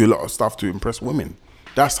 they do a lot of stuff to impress women.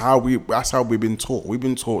 That's how we've been taught. We've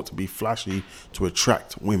been taught to be flashy to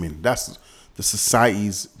attract women. That's the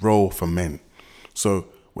society's role for men. So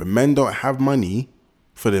when men don't have money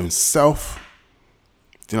for themselves,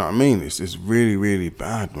 do you know what I mean? It's really, really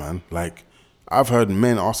bad, man. Like, I've heard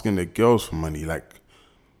men asking their girls for money. Like,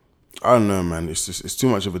 I don't know, man. It's too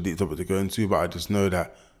much of a deep topic to go into, but I just know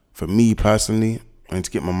that for me personally, I need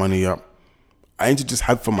to get my money up. I need to just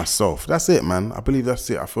have for myself. That's it, man. I believe that's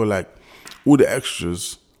it. I feel like all the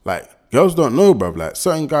extras, like, girls don't know, bruv. Like,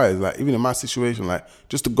 certain guys, like, even in my situation, like,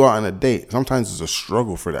 just to go out on a date, sometimes it's a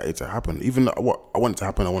struggle for that to happen. Even though what I want it to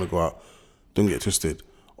happen, I want to go out. Don't get twisted.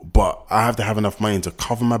 But I have to have enough money to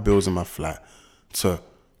cover my bills in my flat, to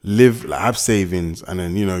live, like, have savings, and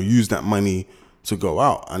then, you know, use that money to go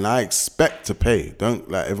out. And I expect to pay. Don't,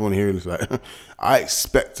 like, everyone here is like, I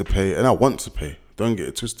expect to pay and I want to pay. Don't get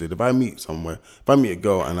it twisted. If I meet somewhere, if I meet a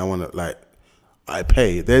girl and I want to, like, I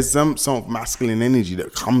pay, there's some masculine energy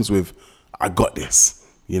that comes with, I got this,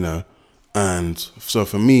 you know? And so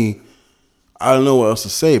for me, I don't know what else to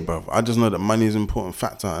say, bruv. I just know that money is an important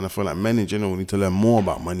factor, and I feel like men in general need to learn more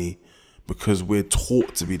about money because we're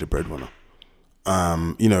taught to be the breadwinner.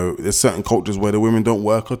 You know, there's certain cultures where the women don't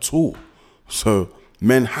work at all. So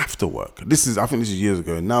men have to work. I think this is years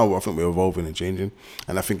ago. Now I think we're evolving and changing,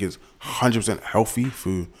 and I think it's 100% healthy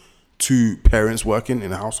for two parents working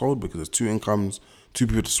in a household because there's two incomes, two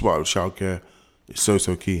people to sort out childcare. It's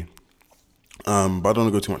so key. But I don't want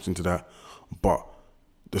to go too much into that. But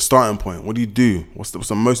the starting point, what do you do? What's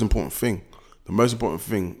the most important thing? The most important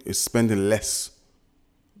thing is spending less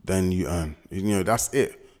than you earn. You know, that's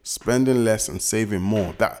it. Spending less and saving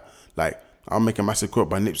more. That, like, I'll make a massive quote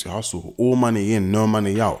by Nipsey Hussle: all money in, no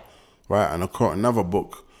money out, right? And I quote another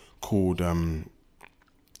book called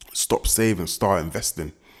Stop Saving, Start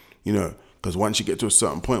Investing. You know, because once you get to a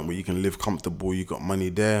certain point where you can live comfortable, you got money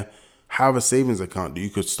there, have a savings account that you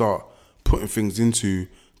could start putting things into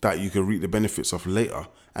that you can reap the benefits of later.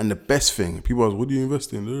 And the best thing, people ask, what do you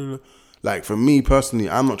invest in? Like, for me personally,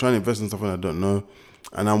 I'm not trying to invest in something I don't know,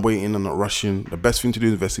 and I'm waiting, I'm not rushing. The best thing to do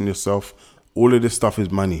is invest in yourself. All of this stuff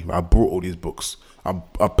is money. I brought all these books. I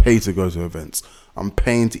pay to go to events. I'm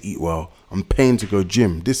paying to eat well. I'm paying to go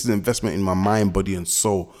gym. This is investment in my mind, body, and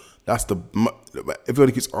soul. That's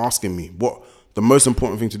everybody keeps asking me, what the most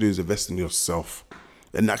important thing to do is invest in yourself.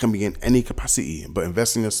 And that can be in any capacity, but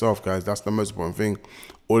invest in yourself, guys. That's the most important thing.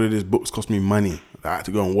 All of these books cost me money that I had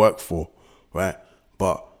to go and work for, right?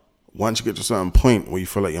 But once you get to a certain point where you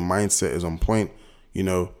feel like your mindset is on point, you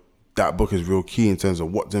know, that book is real key in terms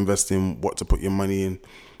of what to invest in, what to put your money in.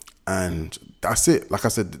 And that's it. Like I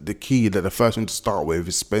said, the key, that the first thing to start with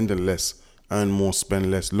is spending less, earn more,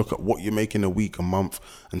 spend less. Look at what you're making a week, a month,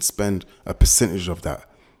 and spend a percentage of that.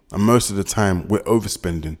 And most of the time, we're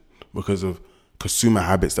overspending because of consumer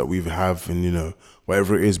habits that we have, and, you know,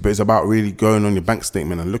 whatever it is. But it's about really going on your bank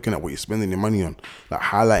statement and looking at what you're spending your money on, like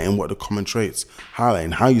highlighting what the common traits,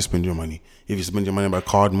 highlighting how you spend your money. If you spend your money by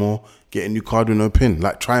card more, get a new card with no pin.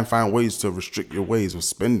 Like, try and find ways to restrict your ways of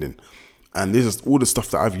spending. And this is all the stuff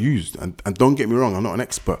that I've used. And don't get me wrong, I'm not an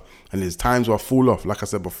expert. And there's times where I fall off. Like I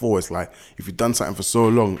said before, it's like, if you've done something for so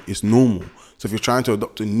long, it's normal. So if you're trying to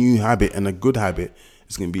adopt a new habit and a good habit,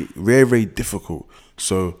 it's going to be very, very difficult.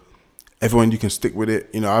 So everyone, you can stick with it.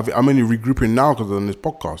 You know, I'm only regrouping now because on this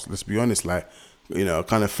podcast. Let's be honest, like, you know, I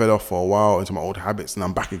kind of fell off for a while into my old habits, and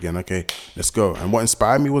I'm back again. Okay, let's go. And what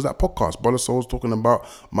inspired me was that podcast, Bola Souls, talking about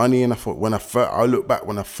money. And I thought, I look back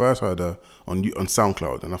when I first heard her on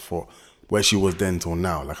SoundCloud, and I thought where she was then till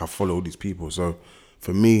now. Like, I follow all these people. So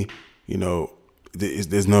for me, you know,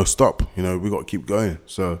 there's no stop. You know, we got to keep going.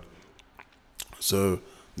 So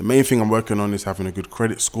the main thing I'm working on is having a good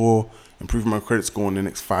credit score, improving my credit score in the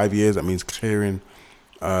next 5 years. That means clearing,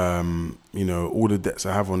 you know, all the debts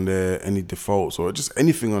I have on there, any defaults, or just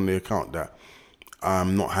anything on the account that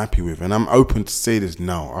I'm not happy with. And I'm open to say this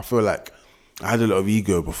now. I feel like I had a lot of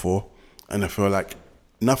ego before, and I feel like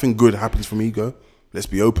nothing good happens from ego. Let's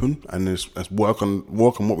be open and let's work on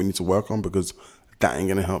what we need to work on, because that ain't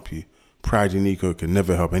gonna help you. Pride and ego can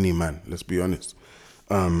never help any man. Let's be honest.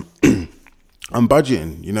 I'm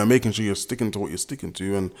budgeting, you know, making sure you're sticking to what you're sticking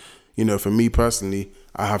to. And, you know, for me personally,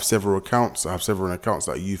 I have several accounts. I have several accounts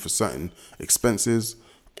that I use for certain expenses.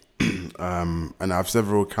 And I have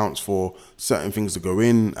several accounts for certain things to go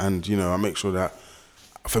in. And, you know, I make sure that,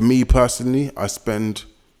 for me personally, I spend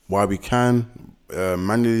while we can,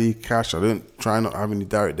 manually, cash. I don't try not to have any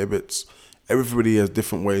direct debits. Everybody has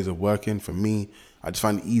different ways of working. For me, I just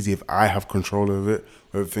find it easy if I have control of it,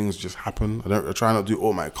 where things just happen. I try not to do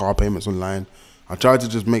automatic car payments online. I try to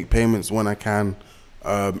just make payments when I can,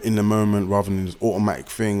 in the moment, rather than this automatic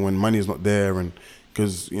thing when money is not there. And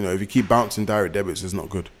because, you know, if you keep bouncing direct debits, it's not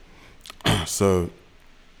good. So,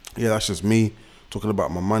 yeah, that's just me talking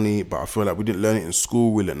about my money. But I feel like we didn't learn it in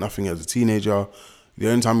school. We learned nothing as a teenager. The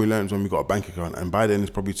only time we learned is when we got a bank account. And by then,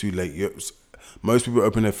 it's probably too late. Most people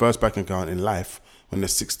open their first bank account in life when they're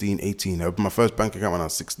 16, 18. I opened my first bank account when I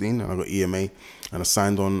was 16, and I got EMA. And I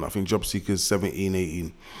signed on, I think, Job Seekers 17,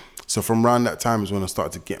 18. So from around that time is when I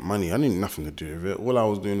started to get money. I didn't nothing to do with it. All I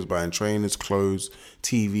was doing was buying trainers, clothes,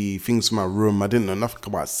 TV, things for my room. I didn't know nothing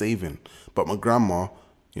about saving. But my grandma,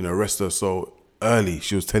 you know, rest her soul, early,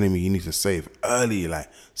 she was telling me you need to save. Early, like,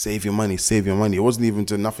 save your money, save your money. It wasn't even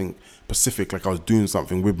to nothing specific, like I was doing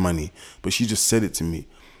something with money. But she just said it to me.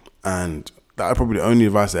 And that's probably the only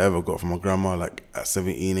advice I ever got from my grandma, like at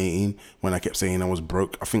 17, 18, when I kept saying I was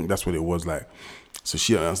broke. I think that's what it was like. So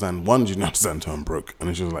she didn't understand. One, she didn't understand until I'm broke. And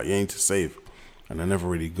then she was like, you need to save. And I never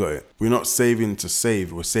really got it. We're not saving to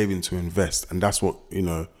save. We're saving to invest. And that's what, you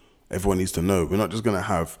know, everyone needs to know. We're not just going to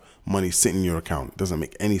have money sitting in your account. It doesn't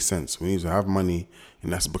make any sense. We need to have money,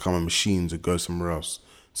 and that's to become a machine to go somewhere else.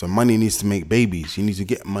 So money needs to make babies. You need to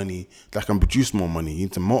get money that can produce more money. You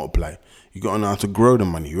need to multiply. You got to know how to grow the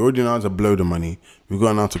money. You already know how to blow the money. We've got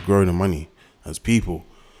to know how to grow the money as people.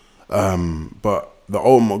 But the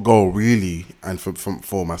ultimate goal really, and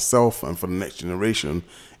for myself and for the next generation,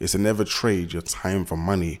 is to never trade your time for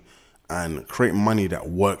money and create money that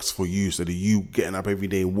works for you, so that you getting up every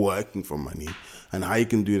day working for money. And how you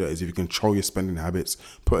can do that is if you control your spending habits,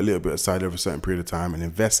 put a little bit aside over a certain period of time, and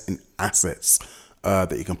invest in assets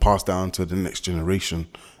that you can pass down to the next generation.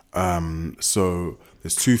 So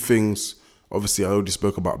there's two things. Obviously, I already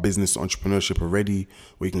spoke about business entrepreneurship already,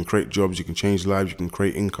 where you can create jobs, you can change lives, you can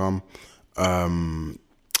create income, and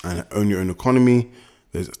own your own economy.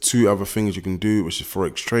 There's two other things you can do, which is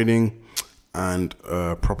forex trading and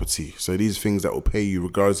property. So these are things that will pay you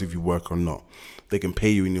regardless if you work or not. They can pay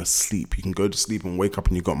you in your sleep. You can go to sleep and wake up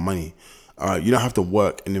and you got money. You don't have to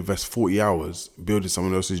work and invest 40 hours building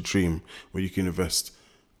someone else's dream, where you can invest,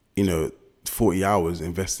 40 hours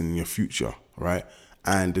investing in your future, right?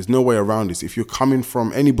 And there's no way around this. If you're coming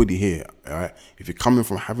from anybody here, right? If you're coming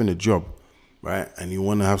from having a job, right, and you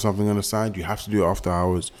want to have something on the side, you have to do it after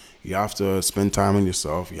hours. You have to spend time on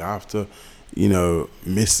yourself. You have to,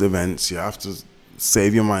 miss events. You have to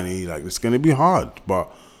save your money. Like, it's going to be hard,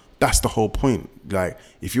 but that's the whole point. Like,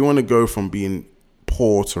 if you want to go from being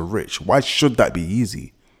poor to rich, why should that be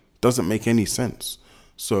easy? Doesn't make any sense.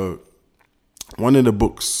 So one of the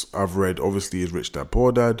books I've read, obviously, is Rich Dad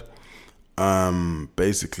Poor Dad.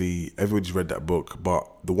 Basically, everybody's read that book, but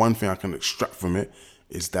the one thing I can extract from it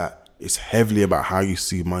is that it's heavily about how you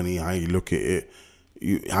see money, how you look at it,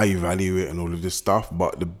 how you value it, and all of this stuff.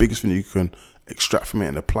 But the biggest thing you can extract from it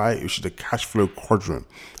and apply it is the cash flow quadrant,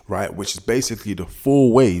 right? Which is basically the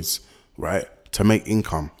 4 ways, right, to make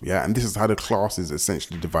income. Yeah, and this is how the class is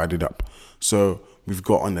essentially divided up. So we've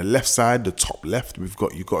got on the left side, the top left,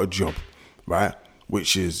 you got a job, right?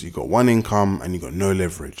 Which is you got one income and you got no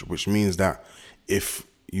leverage, which means that if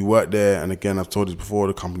you work there, and again I've told this before,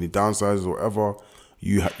 the company downsizes or whatever,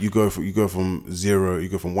 you go from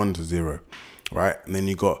 1 to 0, right? And then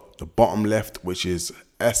you got the bottom left, which is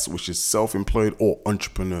S, which is self-employed or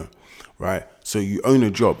entrepreneur, right? So you own a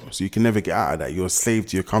job, so you can never get out of that. You're a slave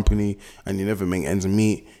to your company, and you never make ends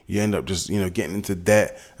meet. You end up just getting into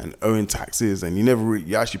debt and owing taxes, and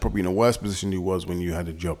you're actually probably in a worse position you was when you had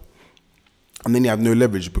a job. And then you have no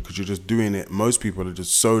leverage because you're just doing it. Most people are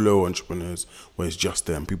just solo entrepreneurs where it's just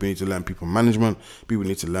them. People need to learn people management. People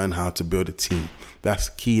need to learn how to build a team. That's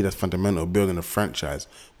key. That's fundamental. Building a franchise.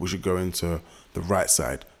 We should go into the right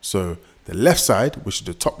side. So the left side, which is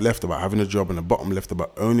the top left about having a job, and the bottom left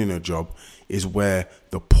about owning a job, is where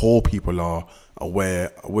the poor people are, or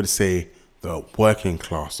where I would say the working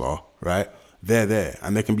class are, right? They're there,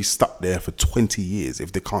 and they can be stuck there for 20 years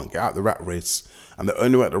if they can't get out the rat race. And the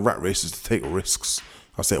only way out the rat race is to take risks.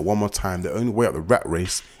 I'll say it one more time. The only way out the rat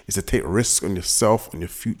race is to take risks on yourself and your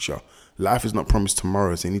future. Life is not promised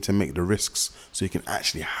tomorrow, so you need to make the risks so you can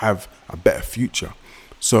actually have a better future.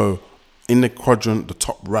 So in the quadrant, the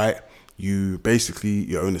top right, you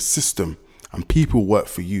own a system and people work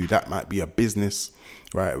for you. That might be a business,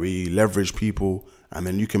 right, where you leverage people and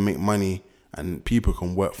then you can make money and people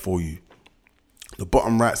can work for you. The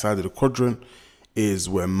bottom right side of the quadrant is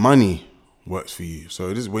where money works for you. So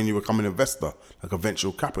this is when you become an investor, like a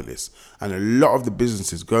venture capitalist. And a lot of the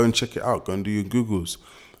businesses, go and check it out, go and do your Googles.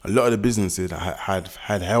 A lot of the businesses that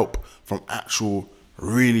had help from actual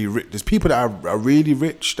really rich. There's people that are really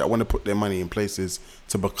rich that want to put their money in places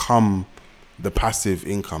to become the passive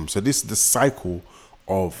income. So this is the cycle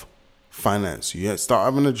of finance. You start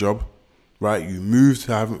having a job, right? You move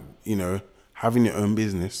to having your own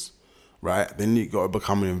business, right? Then you got to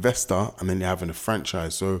become an investor, and then you're having a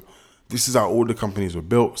franchise. So this is how all the companies were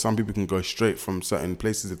built. Some people can go straight from certain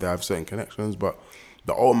places if they have certain connections, but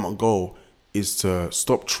the ultimate goal is to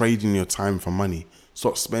stop trading your time for money.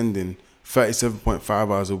 Stop spending 37.5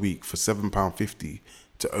 hours a week for £7.50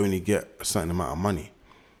 to only get a certain amount of money.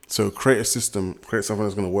 So create a system, create something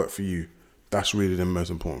that's going to work for you. That's really the most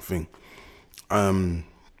important thing. And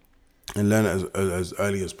learn it as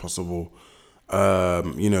early as possible. So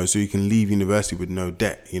you can leave university with no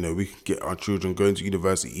debt. We can get our children going to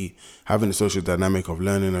university, having the social dynamic of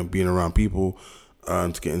learning and being around people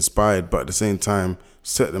to get inspired, but at the same time,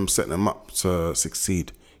 set them up to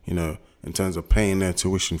succeed, in terms of paying their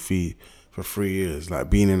tuition fee for 3 years, like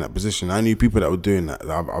being in that position. I knew people that were doing that.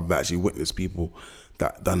 I've actually witnessed people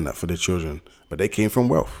that done that for their children, but they came from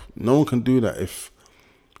wealth. No one can do that if,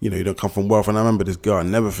 you don't come from wealth. And I remember this girl, I'll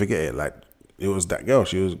never forget it. Like, it was that girl.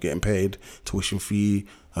 She was getting paid tuition fee,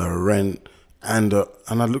 rent, and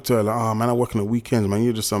I looked at her like, oh man, I work on the weekends, man.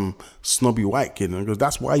 You're just some snobby white kid. And I goes,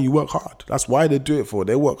 that's why you work hard. That's why they do it for.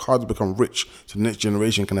 They work hard to become rich, so the next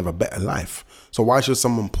generation can have a better life. So why should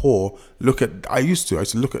someone poor I used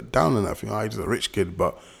to look down on that thing. I'm just a rich kid,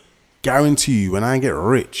 but guarantee you, when I get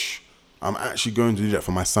rich, I'm actually going to do that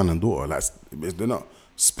for my son and daughter. Like, they're not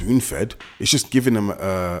spoon-fed. It's just giving them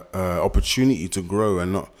a opportunity to grow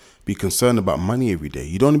and not be concerned about money every day.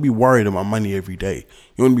 You don't want to be worried about money every day.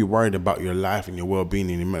 You want to be worried about your life and your well-being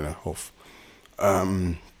and your mental health.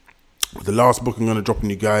 The last book I'm going to drop on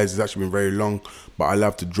you guys has actually been very long, but I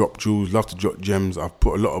love to drop jewels, love to drop gems. I've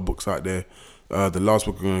put a lot of books out there. The last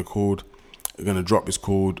book I'm going to drop is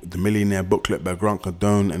called The Millionaire Booklet by Grant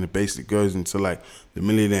Cardone, and it basically goes into like the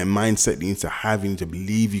millionaire mindset you need to have. You need to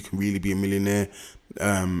believe you can really be a millionaire,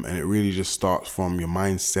 and it really just starts from your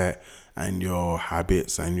mindset and your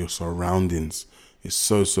habits and your surroundings. It's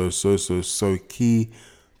so key.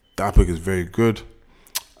 That book is very good.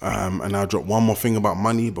 And I'll drop one more thing about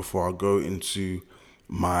money before I go into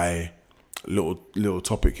my little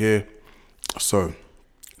topic here. So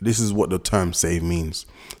this is what the term save means.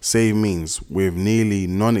 Save means with nearly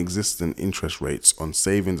non-existent interest rates on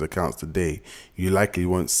savings accounts today, you likely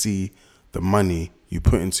won't see the money you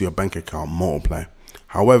put into your bank account multiply.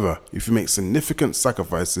 However, if you make significant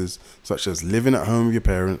sacrifices, such as living at home with your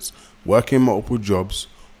parents, working multiple jobs,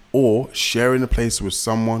 or sharing a place with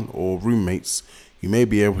someone or roommates, you may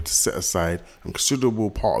be able to set aside a considerable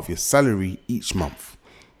part of your salary each month.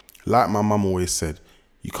 Like my mum always said,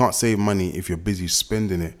 you can't save money if you're busy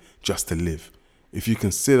spending it just to live. If you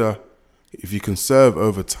conserve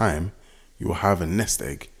over time, you will have a nest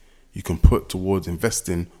egg you can put towards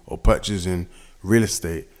investing or purchasing real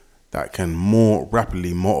estate that can more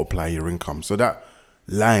rapidly multiply your income. So that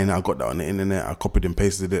line, I got that on the internet, I copied and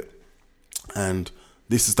pasted it. And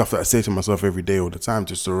this is stuff that I say to myself every day all the time,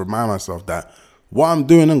 just to remind myself that what I'm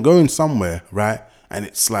doing, I'm going somewhere, right? And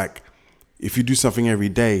it's like, if you do something every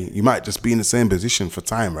day, you might just be in the same position for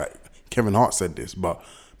time, right? Kevin Hart said this, but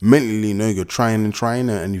mentally, you're trying,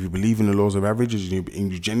 and if you believe in the laws of averages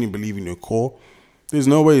and you genuinely believe in your core, there's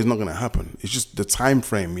no way it's not going to happen. It's just the time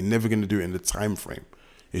frame. You're never going to do it in the time frame.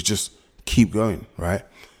 It's just keep going, right?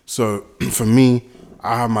 So for me,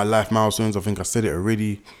 I have my life milestones. I think I said it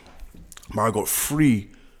already, but I got 3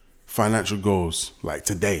 financial goals like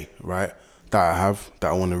today, right? That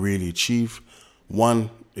I want to really achieve. One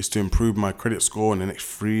is to improve my credit score in the next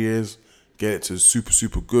 3 years, get it to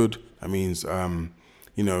super good. That means,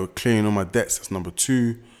 clearing all my debts. That's number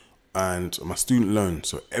 2. And my student loan.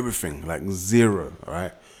 So everything, like 0,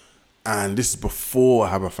 right? And this is before I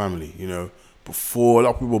have a family, before a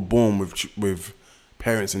lot of people are born with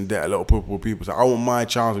parents in debt. A lot of people say, I want my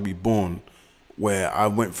child to be born where I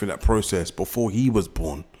went through that process before he was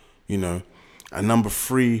born, And number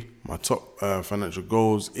 3, my top financial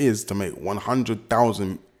goals is to make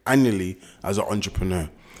 100,000 annually as an entrepreneur.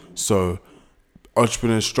 So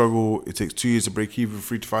entrepreneurs struggle. It takes 2 years to break even,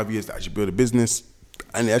 3 to 5 years to actually build a business.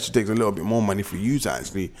 And it actually takes a little bit more money for you to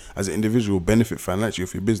actually, as an individual, benefit financially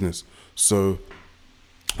of your business. So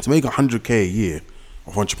to make 100K a year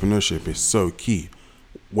of entrepreneurship is so key,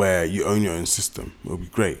 where you own your own system. It'll be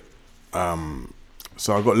great.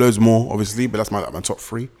 So I've got loads more, obviously, but that's my top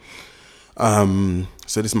 3.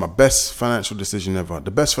 So this is my best financial decision ever.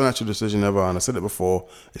 The best financial decision ever, and I said it before,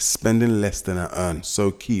 is spending less than I earn.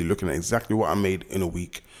 So key, looking at exactly what I made in a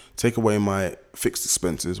week, take away my fixed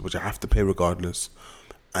expenses, which I have to pay regardless,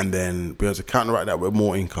 and then be able to counteract that with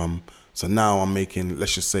more income, So now I'm making,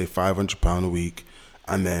 let's just say £500 a week,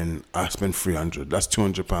 and then I spend 300. That's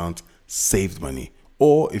 £200 saved money.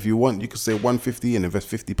 Or if you want, you could say 150 and invest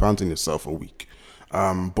 £50 in yourself a week.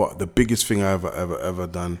 But the biggest thing I ever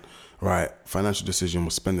done, right, financial decision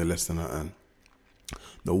was spending less than I earn.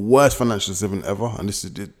 The worst financial decision ever, and this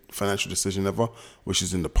is the financial decision ever, which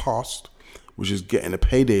is in the past, which is getting a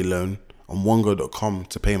payday loan on onego.com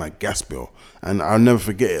to pay my gas bill. And I'll never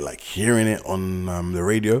forget it, like hearing it on the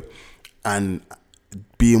radio and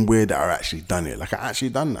being weird that I actually done it. Like I actually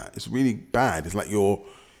done that. It's really bad. It's like you're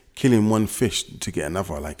killing one fish to get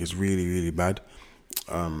another. Like it's really, really bad.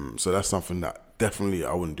 So that's something that definitely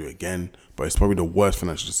I wouldn't do again, but it's probably the worst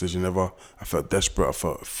financial decision ever. I felt desperate, I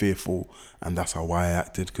felt fearful, and that's how I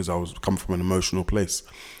acted, because I was coming from an emotional place.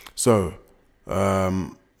 So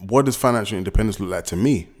what does financial independence look like to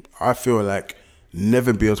me? I feel like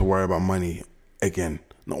never be able to worry about money again.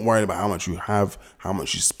 Not worried about how much you have, how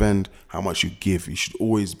much you spend, how much you give. You should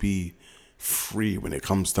always be free when it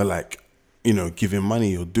comes to, like, you know, giving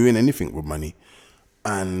money or doing anything with money.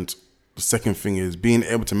 And the second thing is being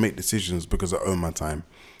able to make decisions because I own my time.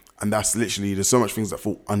 And that's literally, there's so much things that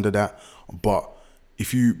fall under that. But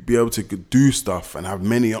if you be able to do stuff and have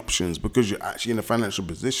many options because you're actually in a financial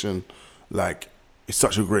position, like, it's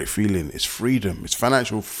such a great feeling. It's freedom. It's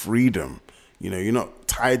financial freedom. You know, you're not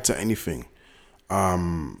tied to anything.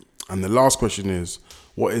 And the last question is,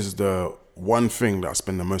 what is the one thing that I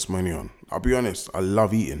spend the most money on? I'll be honest, I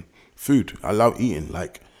love eating. Food. I love eating.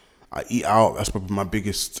 Like, I eat out. That's probably my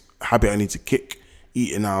biggest habit I need to kick,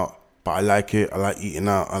 eating out. But I like it. I like eating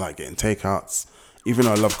out. I like getting takeouts. Even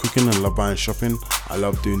though I love cooking and love buying shopping, I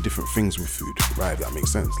love doing different things with food, right? If that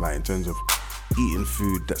makes sense. Like, in terms of eating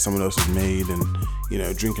food that someone else has made, and, you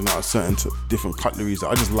know, drinking out of certain different cutleries.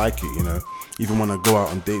 I just like it, you know. Even when I go out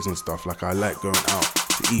on dates and stuff, like, I like going out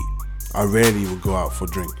to eat. I rarely would go out for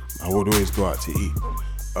drink. I would always go out to eat.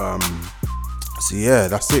 So yeah,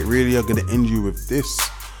 that's it really. I'm going to end you with this.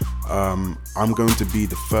 I'm going to be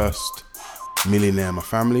the first millionaire in my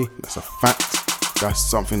family. That's a fact. That's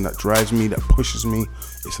something that drives me, that pushes me.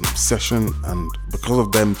 It's an obsession, and because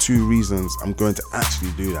of them two reasons, I'm going to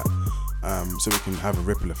actually do that. So we can have a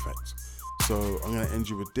ripple effect. So I'm going to end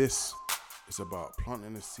you with this. It's about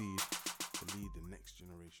planting a seed to lead the next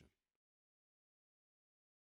generation.